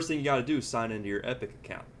the first thing you got to do is sign into your Epic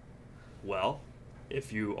account. Well,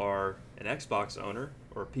 if you are an Xbox owner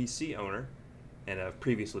or a PC owner and have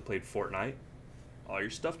previously played Fortnite, all your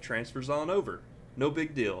stuff transfers on over. No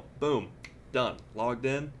big deal. Boom. Done. Logged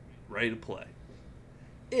in. Ready to play.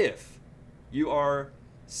 If You are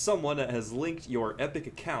someone that has linked your Epic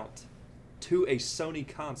account to a Sony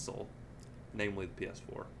console, namely the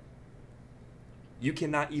PS4. You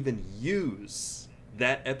cannot even use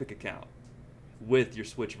that Epic account with your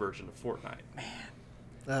Switch version of Fortnite.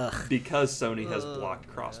 Ugh, Because Sony has blocked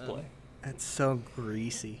crossplay. that's so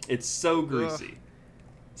greasy. It's so greasy.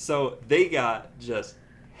 So they got just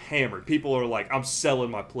hammered. People are like, I'm selling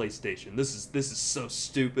my PlayStation. This is so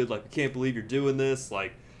stupid. Like, I can't believe you're doing this.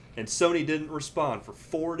 Like, and Sony didn't respond for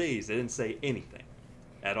 4 days. They didn't say anything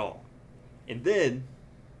at all. And then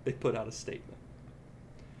they put out a statement.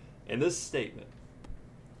 And this statement,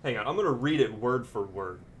 hang on, I'm going to read it word for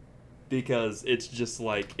word because it's just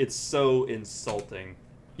like, it's so insulting.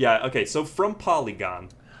 Yeah, okay, so from Polygon,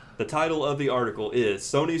 the title of the article is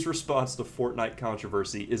Sony's response to Fortnite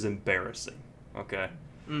controversy is embarrassing. Okay?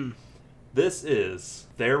 This is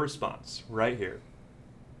their response right here.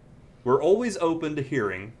 We're always open to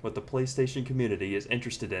hearing what the PlayStation community is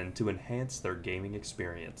interested in to enhance their gaming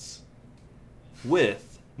experience.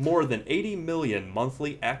 With more than 80 million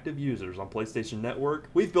monthly active users on PlayStation Network,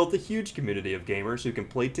 we've built a huge community of gamers who can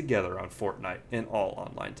play together on Fortnite and all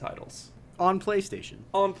online titles. On PlayStation.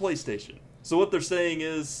 On PlayStation. So what they're saying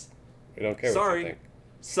is, We don't care what you sorry, think.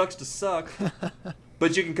 sucks to suck,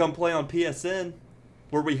 but you can come play on PSN,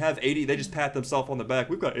 where we have 80, they just pat themselves on the back.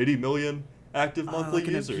 We've got 80 million active monthly like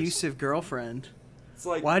an users. abusive girlfriend. It's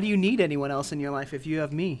like, Why do you need anyone else in your life if you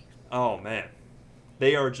have me? oh man,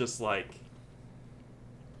 they are just like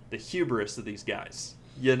the hubris of these guys.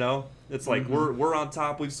 You know, it's like we're on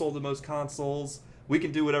top. We've sold the most consoles. We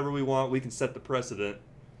can do whatever we want. We can set the precedent.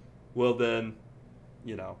 Well then,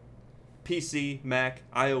 you know, PC, Mac,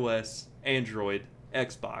 iOS, Android,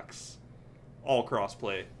 Xbox, all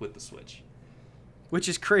crossplay with the Switch. Which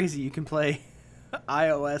is crazy. You can play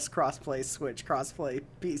iOS, crossplay, Switch, crossplay,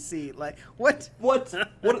 PC. Like, what?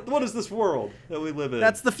 What is this world that we live in?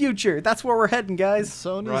 That's the future. That's where we're heading, guys.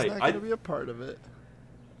 Sony's Right, not going to be a part of it.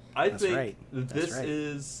 I That's think right. That's right.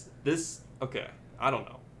 this. Okay, I don't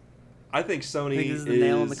know. I think Sony You think this is the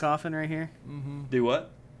nail in the coffin right here? Do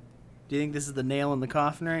what? Do you think this is the nail in the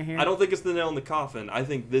coffin right here? I don't think it's the nail in the coffin. I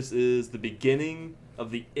think this is the beginning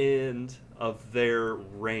of the end of their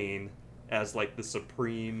reign as like the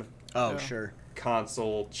supreme Oh, Yeah. sure.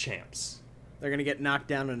 console champs. They're gonna get knocked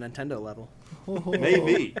down to Nintendo level.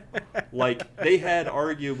 Maybe. Like, they had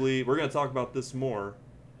arguably, we're going to talk about this more,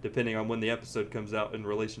 depending on when the episode comes out in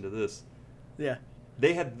relation to this. Yeah.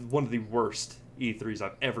 They had one of the worst E3s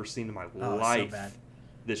I've ever seen in my Oh, so life bad.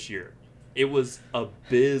 this year. It was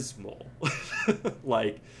abysmal.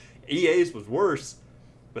 Like, EA's was worse,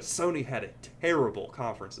 but Sony had a terrible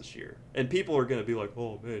conference this year. And people are going to be like,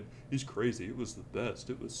 oh man, he's crazy. It was the best.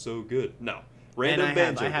 It was so good. No. Random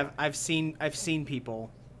And Banjo. I've seen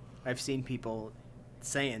people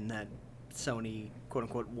saying that Sony quote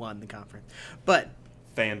unquote won the conference. But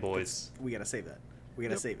fanboys. we gotta save that. We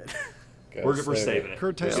gotta save it. Gotta We're save saving it.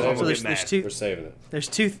 Curtail. So So there's mad. two We're saving it. There's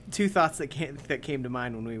two thoughts that came to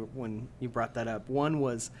mind when you brought that up. One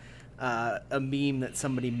was a meme that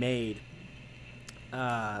somebody made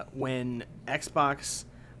when Xbox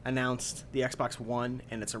announced the Xbox One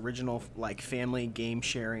and its original like family game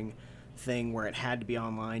sharing thing where it had to be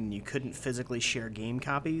online and you couldn't physically share game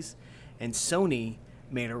copies, and Sony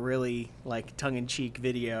made a really like tongue-in-cheek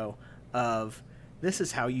video of this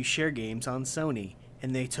is how you share games on Sony,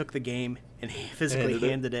 and they took the game and physically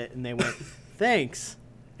handed it and they went thanks,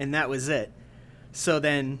 and that was it. So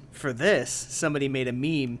then for this, somebody made a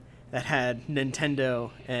meme that had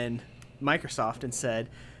Nintendo and Microsoft and said,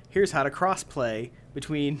 here's how to cross-play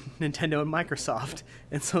between Nintendo and Microsoft.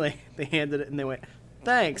 And so they handed it and they went,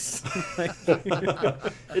 thanks.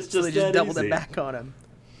 It's just So they just that doubled easy. it back on him.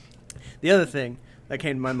 The other thing that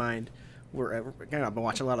came to my mind, I've been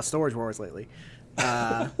watching a lot of Storage Wars lately.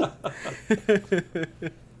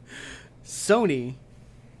 Sony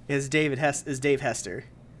is Dave Hester.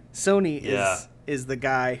 Sony is the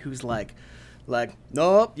guy who's like,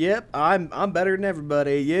 nope, yep, I'm better than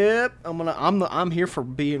everybody. Yep, I'm here for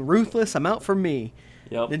being ruthless. I'm out for me.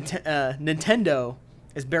 Yep. Nintendo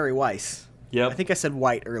is Barry Weiss. Yep. I think I said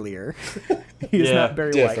White earlier. He's Yeah, not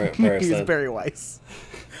Barry different White. He's person. Barry Weiss.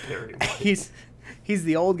 Very He's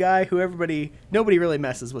the old guy who nobody really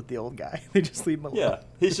messes with the old guy. They just leave him alone. Yeah,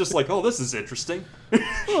 he's just like, oh, this is interesting.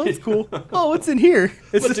 Oh, that's cool. Oh, what's in here?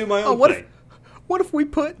 It's Let's do my own what thing. What if we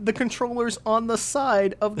put the controllers on the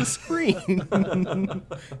side of the screen?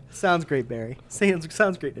 Sounds great, Barry. Sounds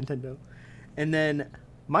great, Nintendo. And then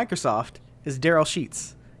Microsoft is Daryl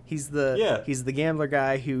Sheets. He's the gambler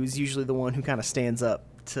guy who's usually the one who kind of stands up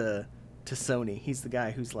to Sony. He's the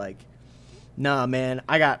guy who's like, Nah, man,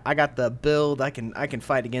 I got the build. I can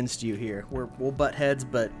fight against you here. We'll butt heads,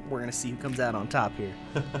 but we're gonna see who comes out on top here.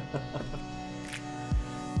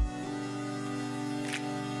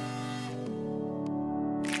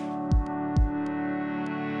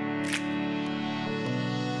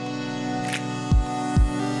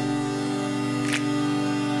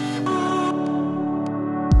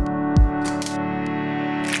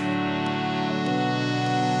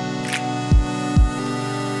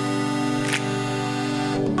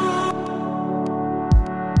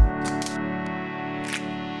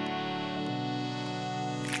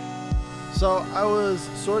 So I was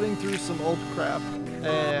sorting through some old crap,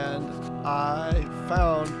 and I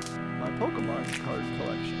found my Pokemon card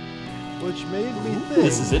collection, which made me think,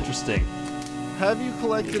 This is interesting. have you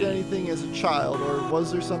collected anything as a child, or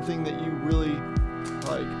was there something that you really,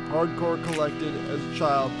 like, hardcore collected as a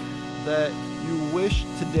child that you wish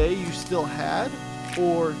today you still had,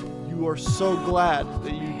 or you are so glad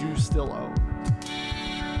that you do still own?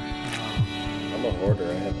 I'm a hoarder.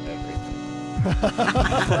 I have everything.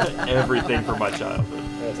 Everything from my childhood.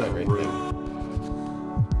 I have To everything. ruin.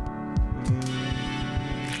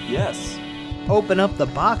 Yes. Open up the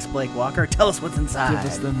box, Blake Walker. Tell us what's inside. Give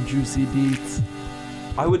us them juicy deets.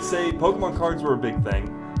 I would say Pokemon cards were a big thing,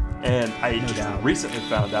 and I No just doubt. recently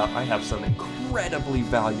found out I have some incredibly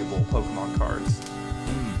valuable Pokemon cards.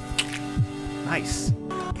 Nice.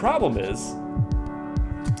 Problem is,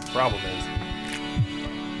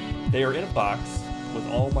 they are in a box with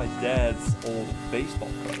all my dad's old baseball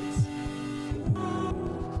cards.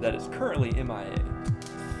 That is currently MIA.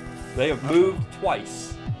 They have moved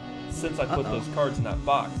twice since I put those cards in that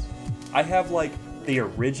box. I have like the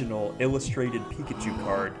original illustrated Pikachu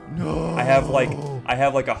card. No. I have like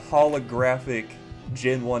a holographic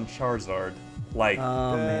Gen 1 Charizard. Like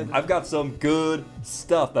Oh man. I've got some good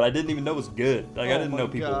stuff that I didn't even know was good. Like I Oh didn't my know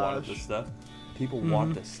people wanted gosh. this stuff. People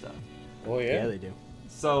want this stuff. Well, Yeah, yeah. they do.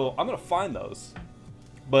 So I'm gonna find those.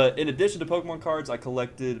 But in addition to Pokemon cards, I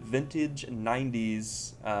collected vintage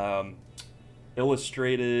 90s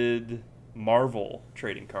illustrated Marvel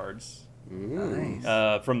trading cards Nice.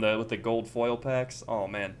 with the gold foil packs. Oh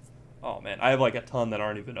man, I have like a ton that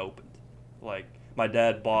aren't even opened. Like my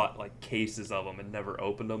dad bought like cases of them and never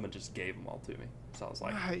opened them and just gave them all to me. So I was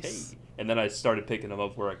like, Nice. hey. And then I started picking them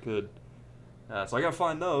up where I could. So I gotta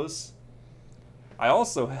find those. I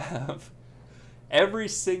also have every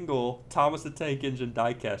single Thomas the Tank Engine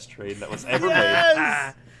diecast trade that was ever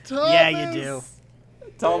Yes! Yeah, you do.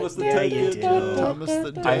 made. Thomas the Yeah, Tank you Engine. do. Thomas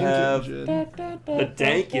the Tank I have- Engine. The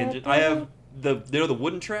Dank Engine. I have the the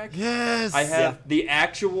wooden track. Yes. I have the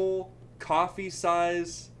actual coffee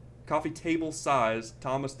table size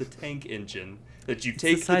Thomas the Tank Engine that you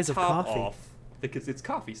take the size of top coffee. off because it's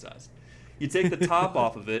coffee size. You take the top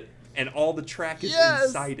off of it and all the track is Yes.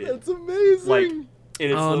 inside it. That's amazing. Like in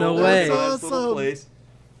its Oh, little, no way. nice That's little awesome. place.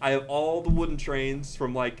 I have all the wooden trains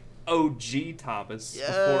from like OG Thomas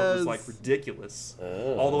before it was like Yes. ridiculous.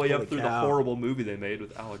 Oh. All the way Holy up through cow. the horrible movie they made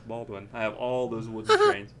with Alec Baldwin. I have all those wooden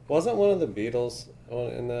trains. Wasn't one of the Beatles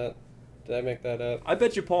in that? Did I make that up? I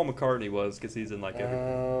bet you Paul McCartney was because he's in like everything.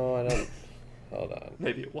 Oh, I don't. Hold on.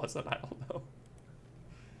 Maybe it wasn't. I don't know.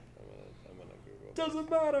 I'm gonna Google. Doesn't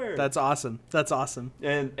matter. That's awesome. That's awesome.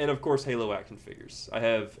 and of course Halo action figures. I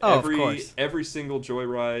have Oh, of course. every single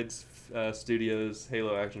Joyrides Studios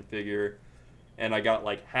Halo action figure, and I got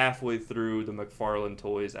like halfway through the McFarlane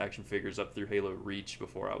Toys action figures up through Halo Reach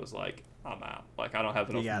before I was like, I'm out. Like I don't have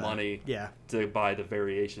You enough gotta- money Yeah. to buy the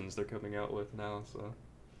variations they're coming out with now. So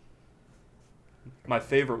my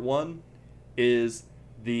favorite one is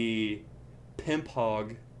the Pimp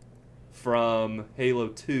Hog from Halo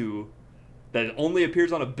 2 that only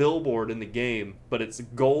appears on a billboard in the game, but it's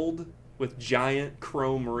gold with giant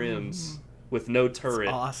chrome rims with no turret.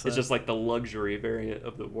 awesome. It's just like the luxury variant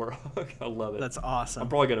of the Warhawk. I love it. That's I'm awesome.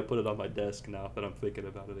 probably going to put it on my desk now that I'm thinking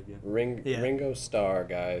about it again. Yeah. Ringo Starr,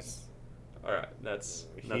 guys. All right, that's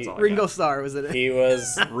He- all I Ringo got. Starr, was it? He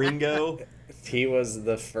was Ringo. he was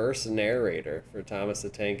the first narrator for Thomas the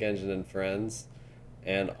Tank Engine and Friends,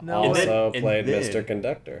 and No also way. played And then- Mr.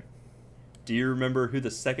 Conductor. Do you remember who the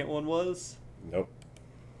second one was? Nope.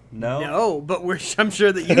 No. No, but I'm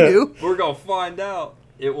sure that you do. We're gonna find out.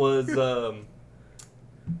 It was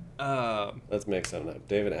Let's make something up.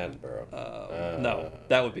 David Attenborough. no,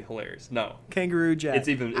 that would be hilarious. No, Kangaroo Jack. it's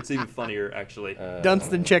even funnier actually.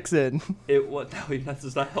 Dunstan checks in. It was no, that's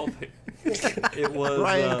just not helping. It was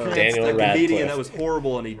Bryan Cranston. Daniel a comedian Radcliffe. that was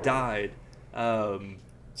horrible and he died.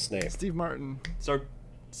 Snape. Steve Martin. Starts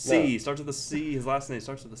with a C. His last name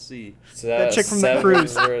starts with a C. So That chick from the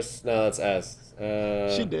cruise. No, that's S.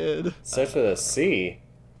 She did. Starts with a C.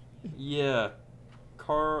 Yeah,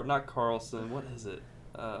 not Carlson. What is it?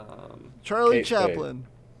 Charlie Kate Spade. Chaplin.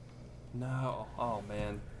 No. Oh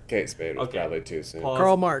man. Kate Spade was Okay. probably too soon. Pause.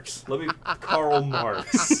 Karl Marx. Let me Karl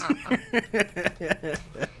Marx.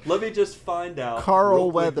 Let me just find out Carl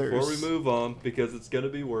real quick Weathers. before we move on because it's gonna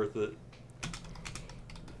be worth it.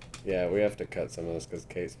 Yeah, we have to cut some of this because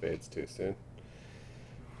Kate Spade's too soon.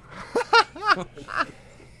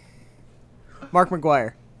 Mark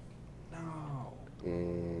McGuire. No.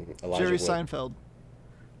 Elijah Jerry Wood. Seinfeld.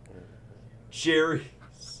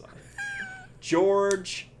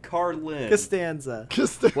 George Carlin. Costanza.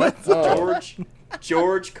 What? Oh,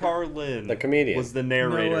 George Carlin. The comedian. was the No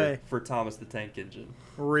narrator way. for Thomas the Tank Engine.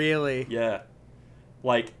 Really? Yeah.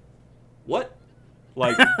 Like, what?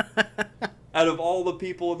 Like, out of all the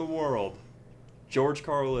people in the world, George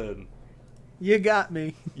Carlin. You got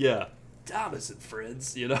me. Yeah. Thomas and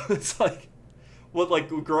Friends, you know? It's like,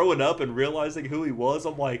 growing up and realizing who he was,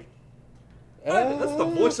 I'm like, that's the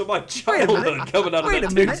voice of my childhood coming out of Wait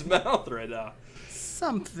that a dude's minute. mouth right now.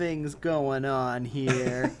 Something's going on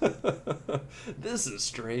here. This is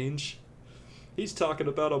strange. He's talking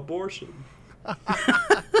about abortion.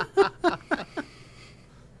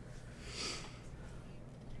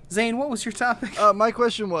 Zane, what was your topic? My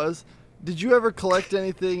question was, did you ever collect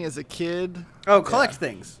anything as a kid? Oh, collect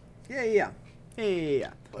things. Yeah.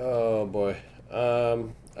 Oh boy.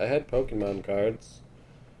 I had Pokemon cards.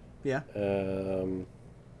 Yeah.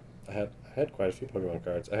 I had quite a few Pokemon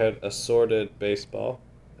cards. I had assorted baseball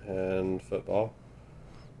and football.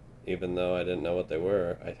 Even though I didn't know what they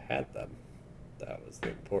were, I had them. That was the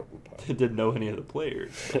important part. Didn't know any of the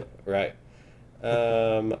players. Right.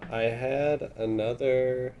 I had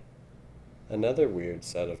another weird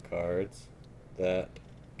set of cards that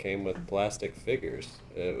came with plastic figures.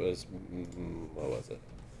 It was what was it?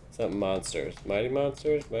 Something monsters, Mighty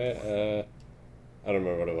Monsters. I don't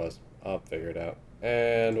remember what it was. I'll figure it out.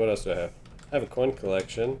 And what else do I have? I have a coin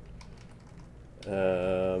collection.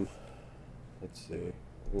 Let's see.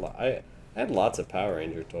 I had lots of Power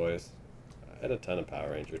Ranger toys. I had a ton of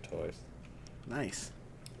Power Ranger toys. Nice.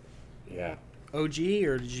 Yeah. OG,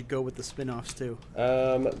 or did you go with the spin-offs too?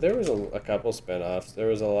 There was a couple spin-offs. There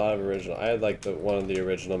was a lot of original. I had like one of the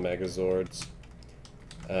original Megazords.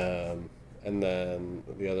 And then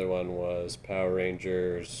the other one was Power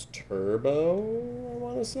Rangers Turbo, I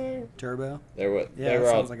want to say. Turbo? They were Yeah, they that were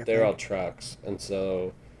all sounds like a they were all thing. trucks, and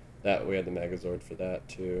so that we had the Megazord for that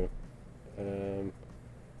too.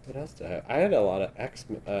 What else did I have? I had a lot of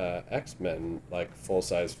X-Men like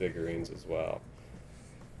full-size figurines as well.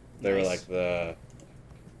 They were Nice. like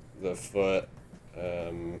the Foot,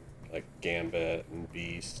 like Gambit and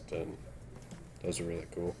Beast, and those are really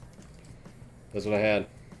cool. That's what I had.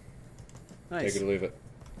 Nice. Take it or leave it.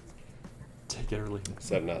 Take it or leave it.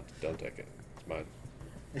 Except not, don't take it. It's mine.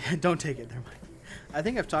 Don't take it. Never mind. I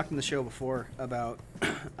think I've talked in the show before about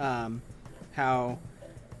how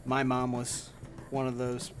my mom was one of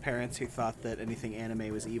those parents who thought that anything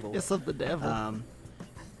anime was evil. Yes, of the devil.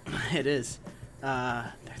 It is. Look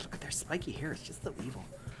at their spiky hair. It's just so evil.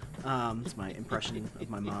 It's my impression of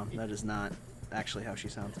my mom. That is not actually how she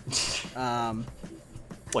sounds.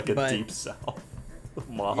 Like a But- deep south.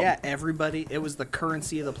 Mom. Yeah, everybody. It was the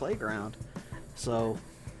currency of the playground. So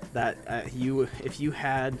that if you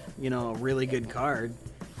had a really good card,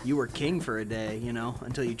 you were king for a day.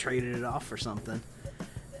 Until you traded it off for something.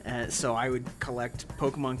 So I would collect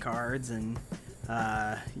Pokemon cards and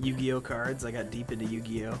Yu-Gi-Oh cards. I got deep into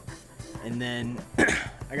Yu-Gi-Oh, and then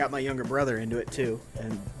I got my younger brother into it too,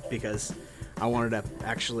 and because I wanted to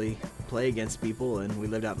actually play against people, and we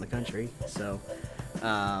lived out in the country, so.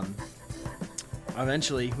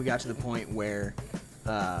 Eventually, we got to the point where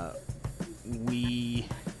we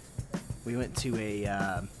went to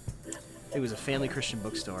it was a family Christian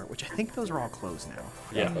bookstore, which I think those are all closed now.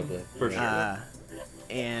 Yeah, Probably. for sure.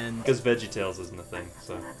 And Because VeggieTales isn't a thing,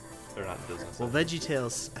 so they're not in business. well,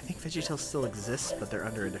 VeggieTales, I think VeggieTales still exists, but they're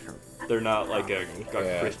under a different. They're not like a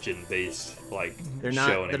Yeah. Christian-based They're show not.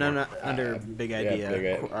 anymore. They're not under Big yeah, Idea.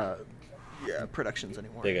 Big Productions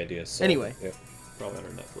anymore. Big idea. Sold. Anyway. Yep. Probably under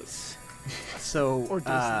Netflix. So Or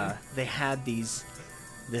Disney. they had this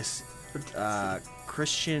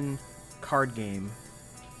Christian card game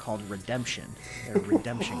called Redemption. They're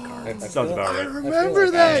redemption cards. Sounds about I right. remember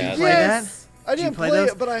like that. I Did you had play Yes. I Did you didn't play play those?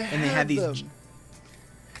 it, but I And they had had these. them.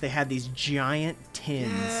 They had these giant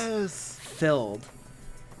tins Yes. filled,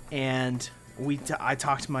 and I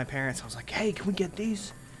talked to my parents. I was like, "Hey, can we get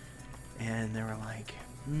these?" And they were like,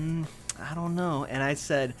 "I don't know." And I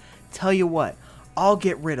said, "Tell you what, I'll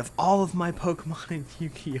get rid of all of my Pokemon and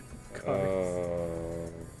Yu-Gi-Oh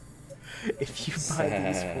cards if you buy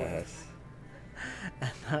these for us."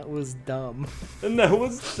 And that was dumb. And that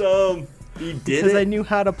was dumb. He did Because it. I knew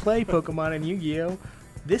how to play Pokemon and Yu-Gi-Oh!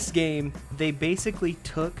 This game, they basically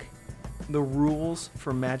took the rules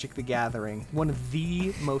for Magic the Gathering, one of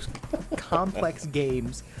the most complex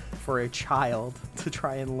games for a child to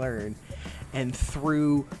try and learn, and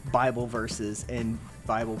threw Bible verses and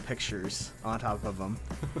Bible pictures on top of them.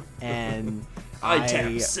 And I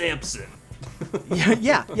tapped Samson.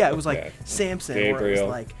 yeah, it was like Okay. Samson, or it was Gabriel.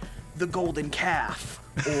 like the golden calf,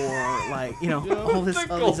 or like, you know, all these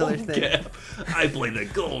other things. Calf. I play the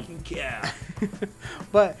golden calf.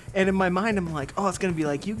 But, and in my mind, I'm like, oh, it's going to be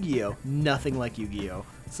like Yu-Gi-Oh! Nothing like Yu-Gi-Oh!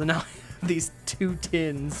 So now I have these 2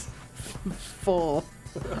 tins full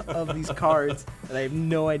of these cards, and I have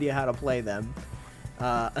no idea how to play them.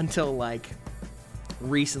 Until, like,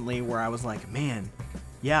 recently, where I was like, man,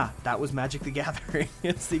 yeah, that was Magic the Gathering.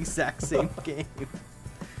 It's the exact same game.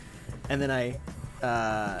 And then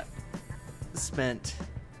I spent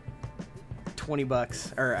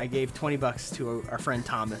 $20, or I gave $20 to our friend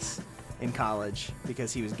Thomas in college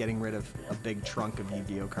because he was getting rid of a big trunk of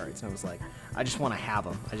Yu-Gi-Oh cards, and I was like, I just want to have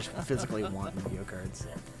them. I just physically want Yu-Gi-Oh cards.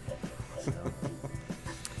 So,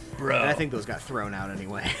 Bro. and I think those got thrown out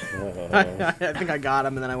anyway. I think I got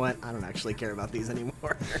them, and then I went, I don't actually care about these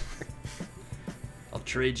anymore. I'll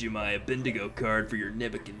trade you my Bendigo card for your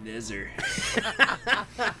Nebuchadnezzar.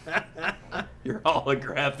 Your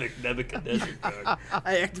holographic Nebuchadnezzar card.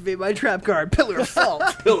 I activate my trap card, Pillar of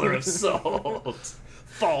Salt. Pillar of Salt.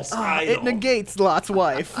 False idol. It negates Lot's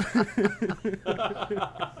wife.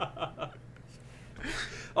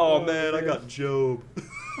 Oh man, I got Job.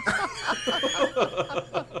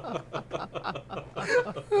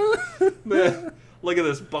 Man, look at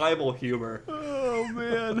this Bible humor. Oh,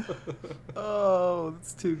 man. Oh,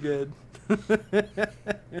 that's too good.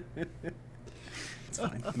 It's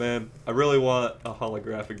fine. Man, I really want a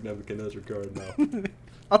holographic Nebuchadnezzar card now.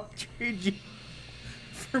 I'll trade you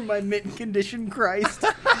for my mint condition Christ.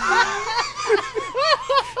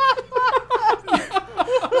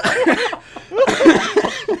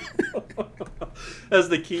 As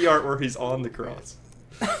the key art where he's on the cross.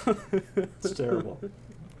 It's terrible.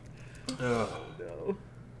 Oh. No.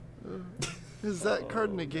 Is that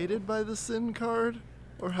card negated by the sin card?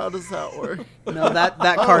 Or how does that work? No, that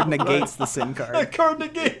card negates the sin card. That card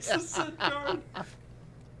negates the sin card. That's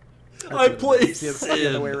I what it play is. It's the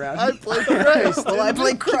other way sin. around. I play Christ. Well, I in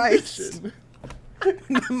play mint Christ.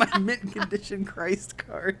 condition. My mint condition Christ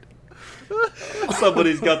card.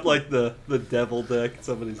 Somebody's got like the devil deck.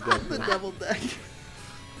 Somebody's got The devil deck.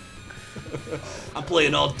 I'm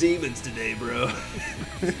playing all demons today, bro.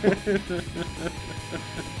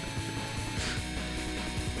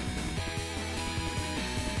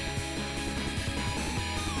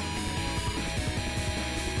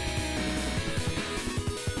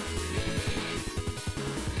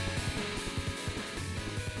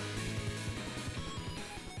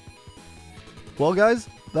 Well, guys,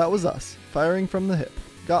 that was us, firing from the hip.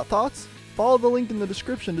 Got thoughts? Follow the link in the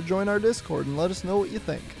description to join our Discord and let us know what you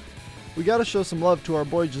think. We gotta show some love to our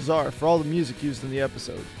boy Jazar for all the music used in the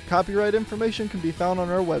episode. Copyright information can be found on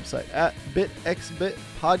our website at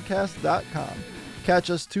bitxbitpodcast.com. Catch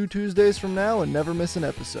us 2 Tuesdays from now and never miss an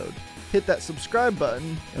episode. Hit that subscribe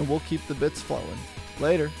button and we'll keep the bits flowing.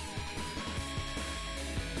 Later.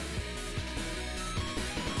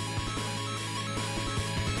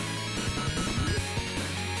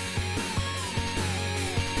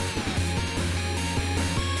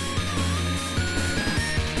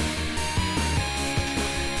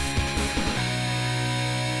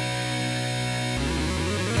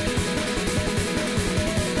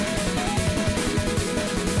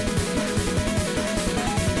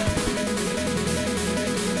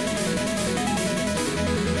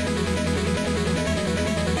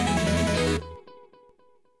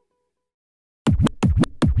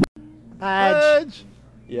 Page.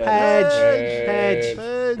 Yeah. Page. Page.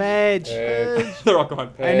 Page. Page. They're all going.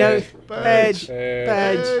 I know. Page. Page.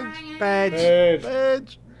 Page. Page.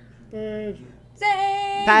 Page. Page.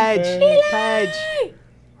 Say Page. Page.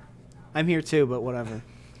 I'm here too, but whatever.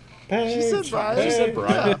 She said Brian. She said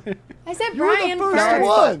Brian. Yeah. I said You were Brian the first first.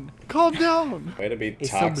 one. Calm down. Way to be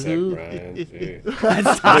It's so toxic, blue. Brian. Jeez.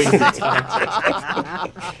 That's toxic.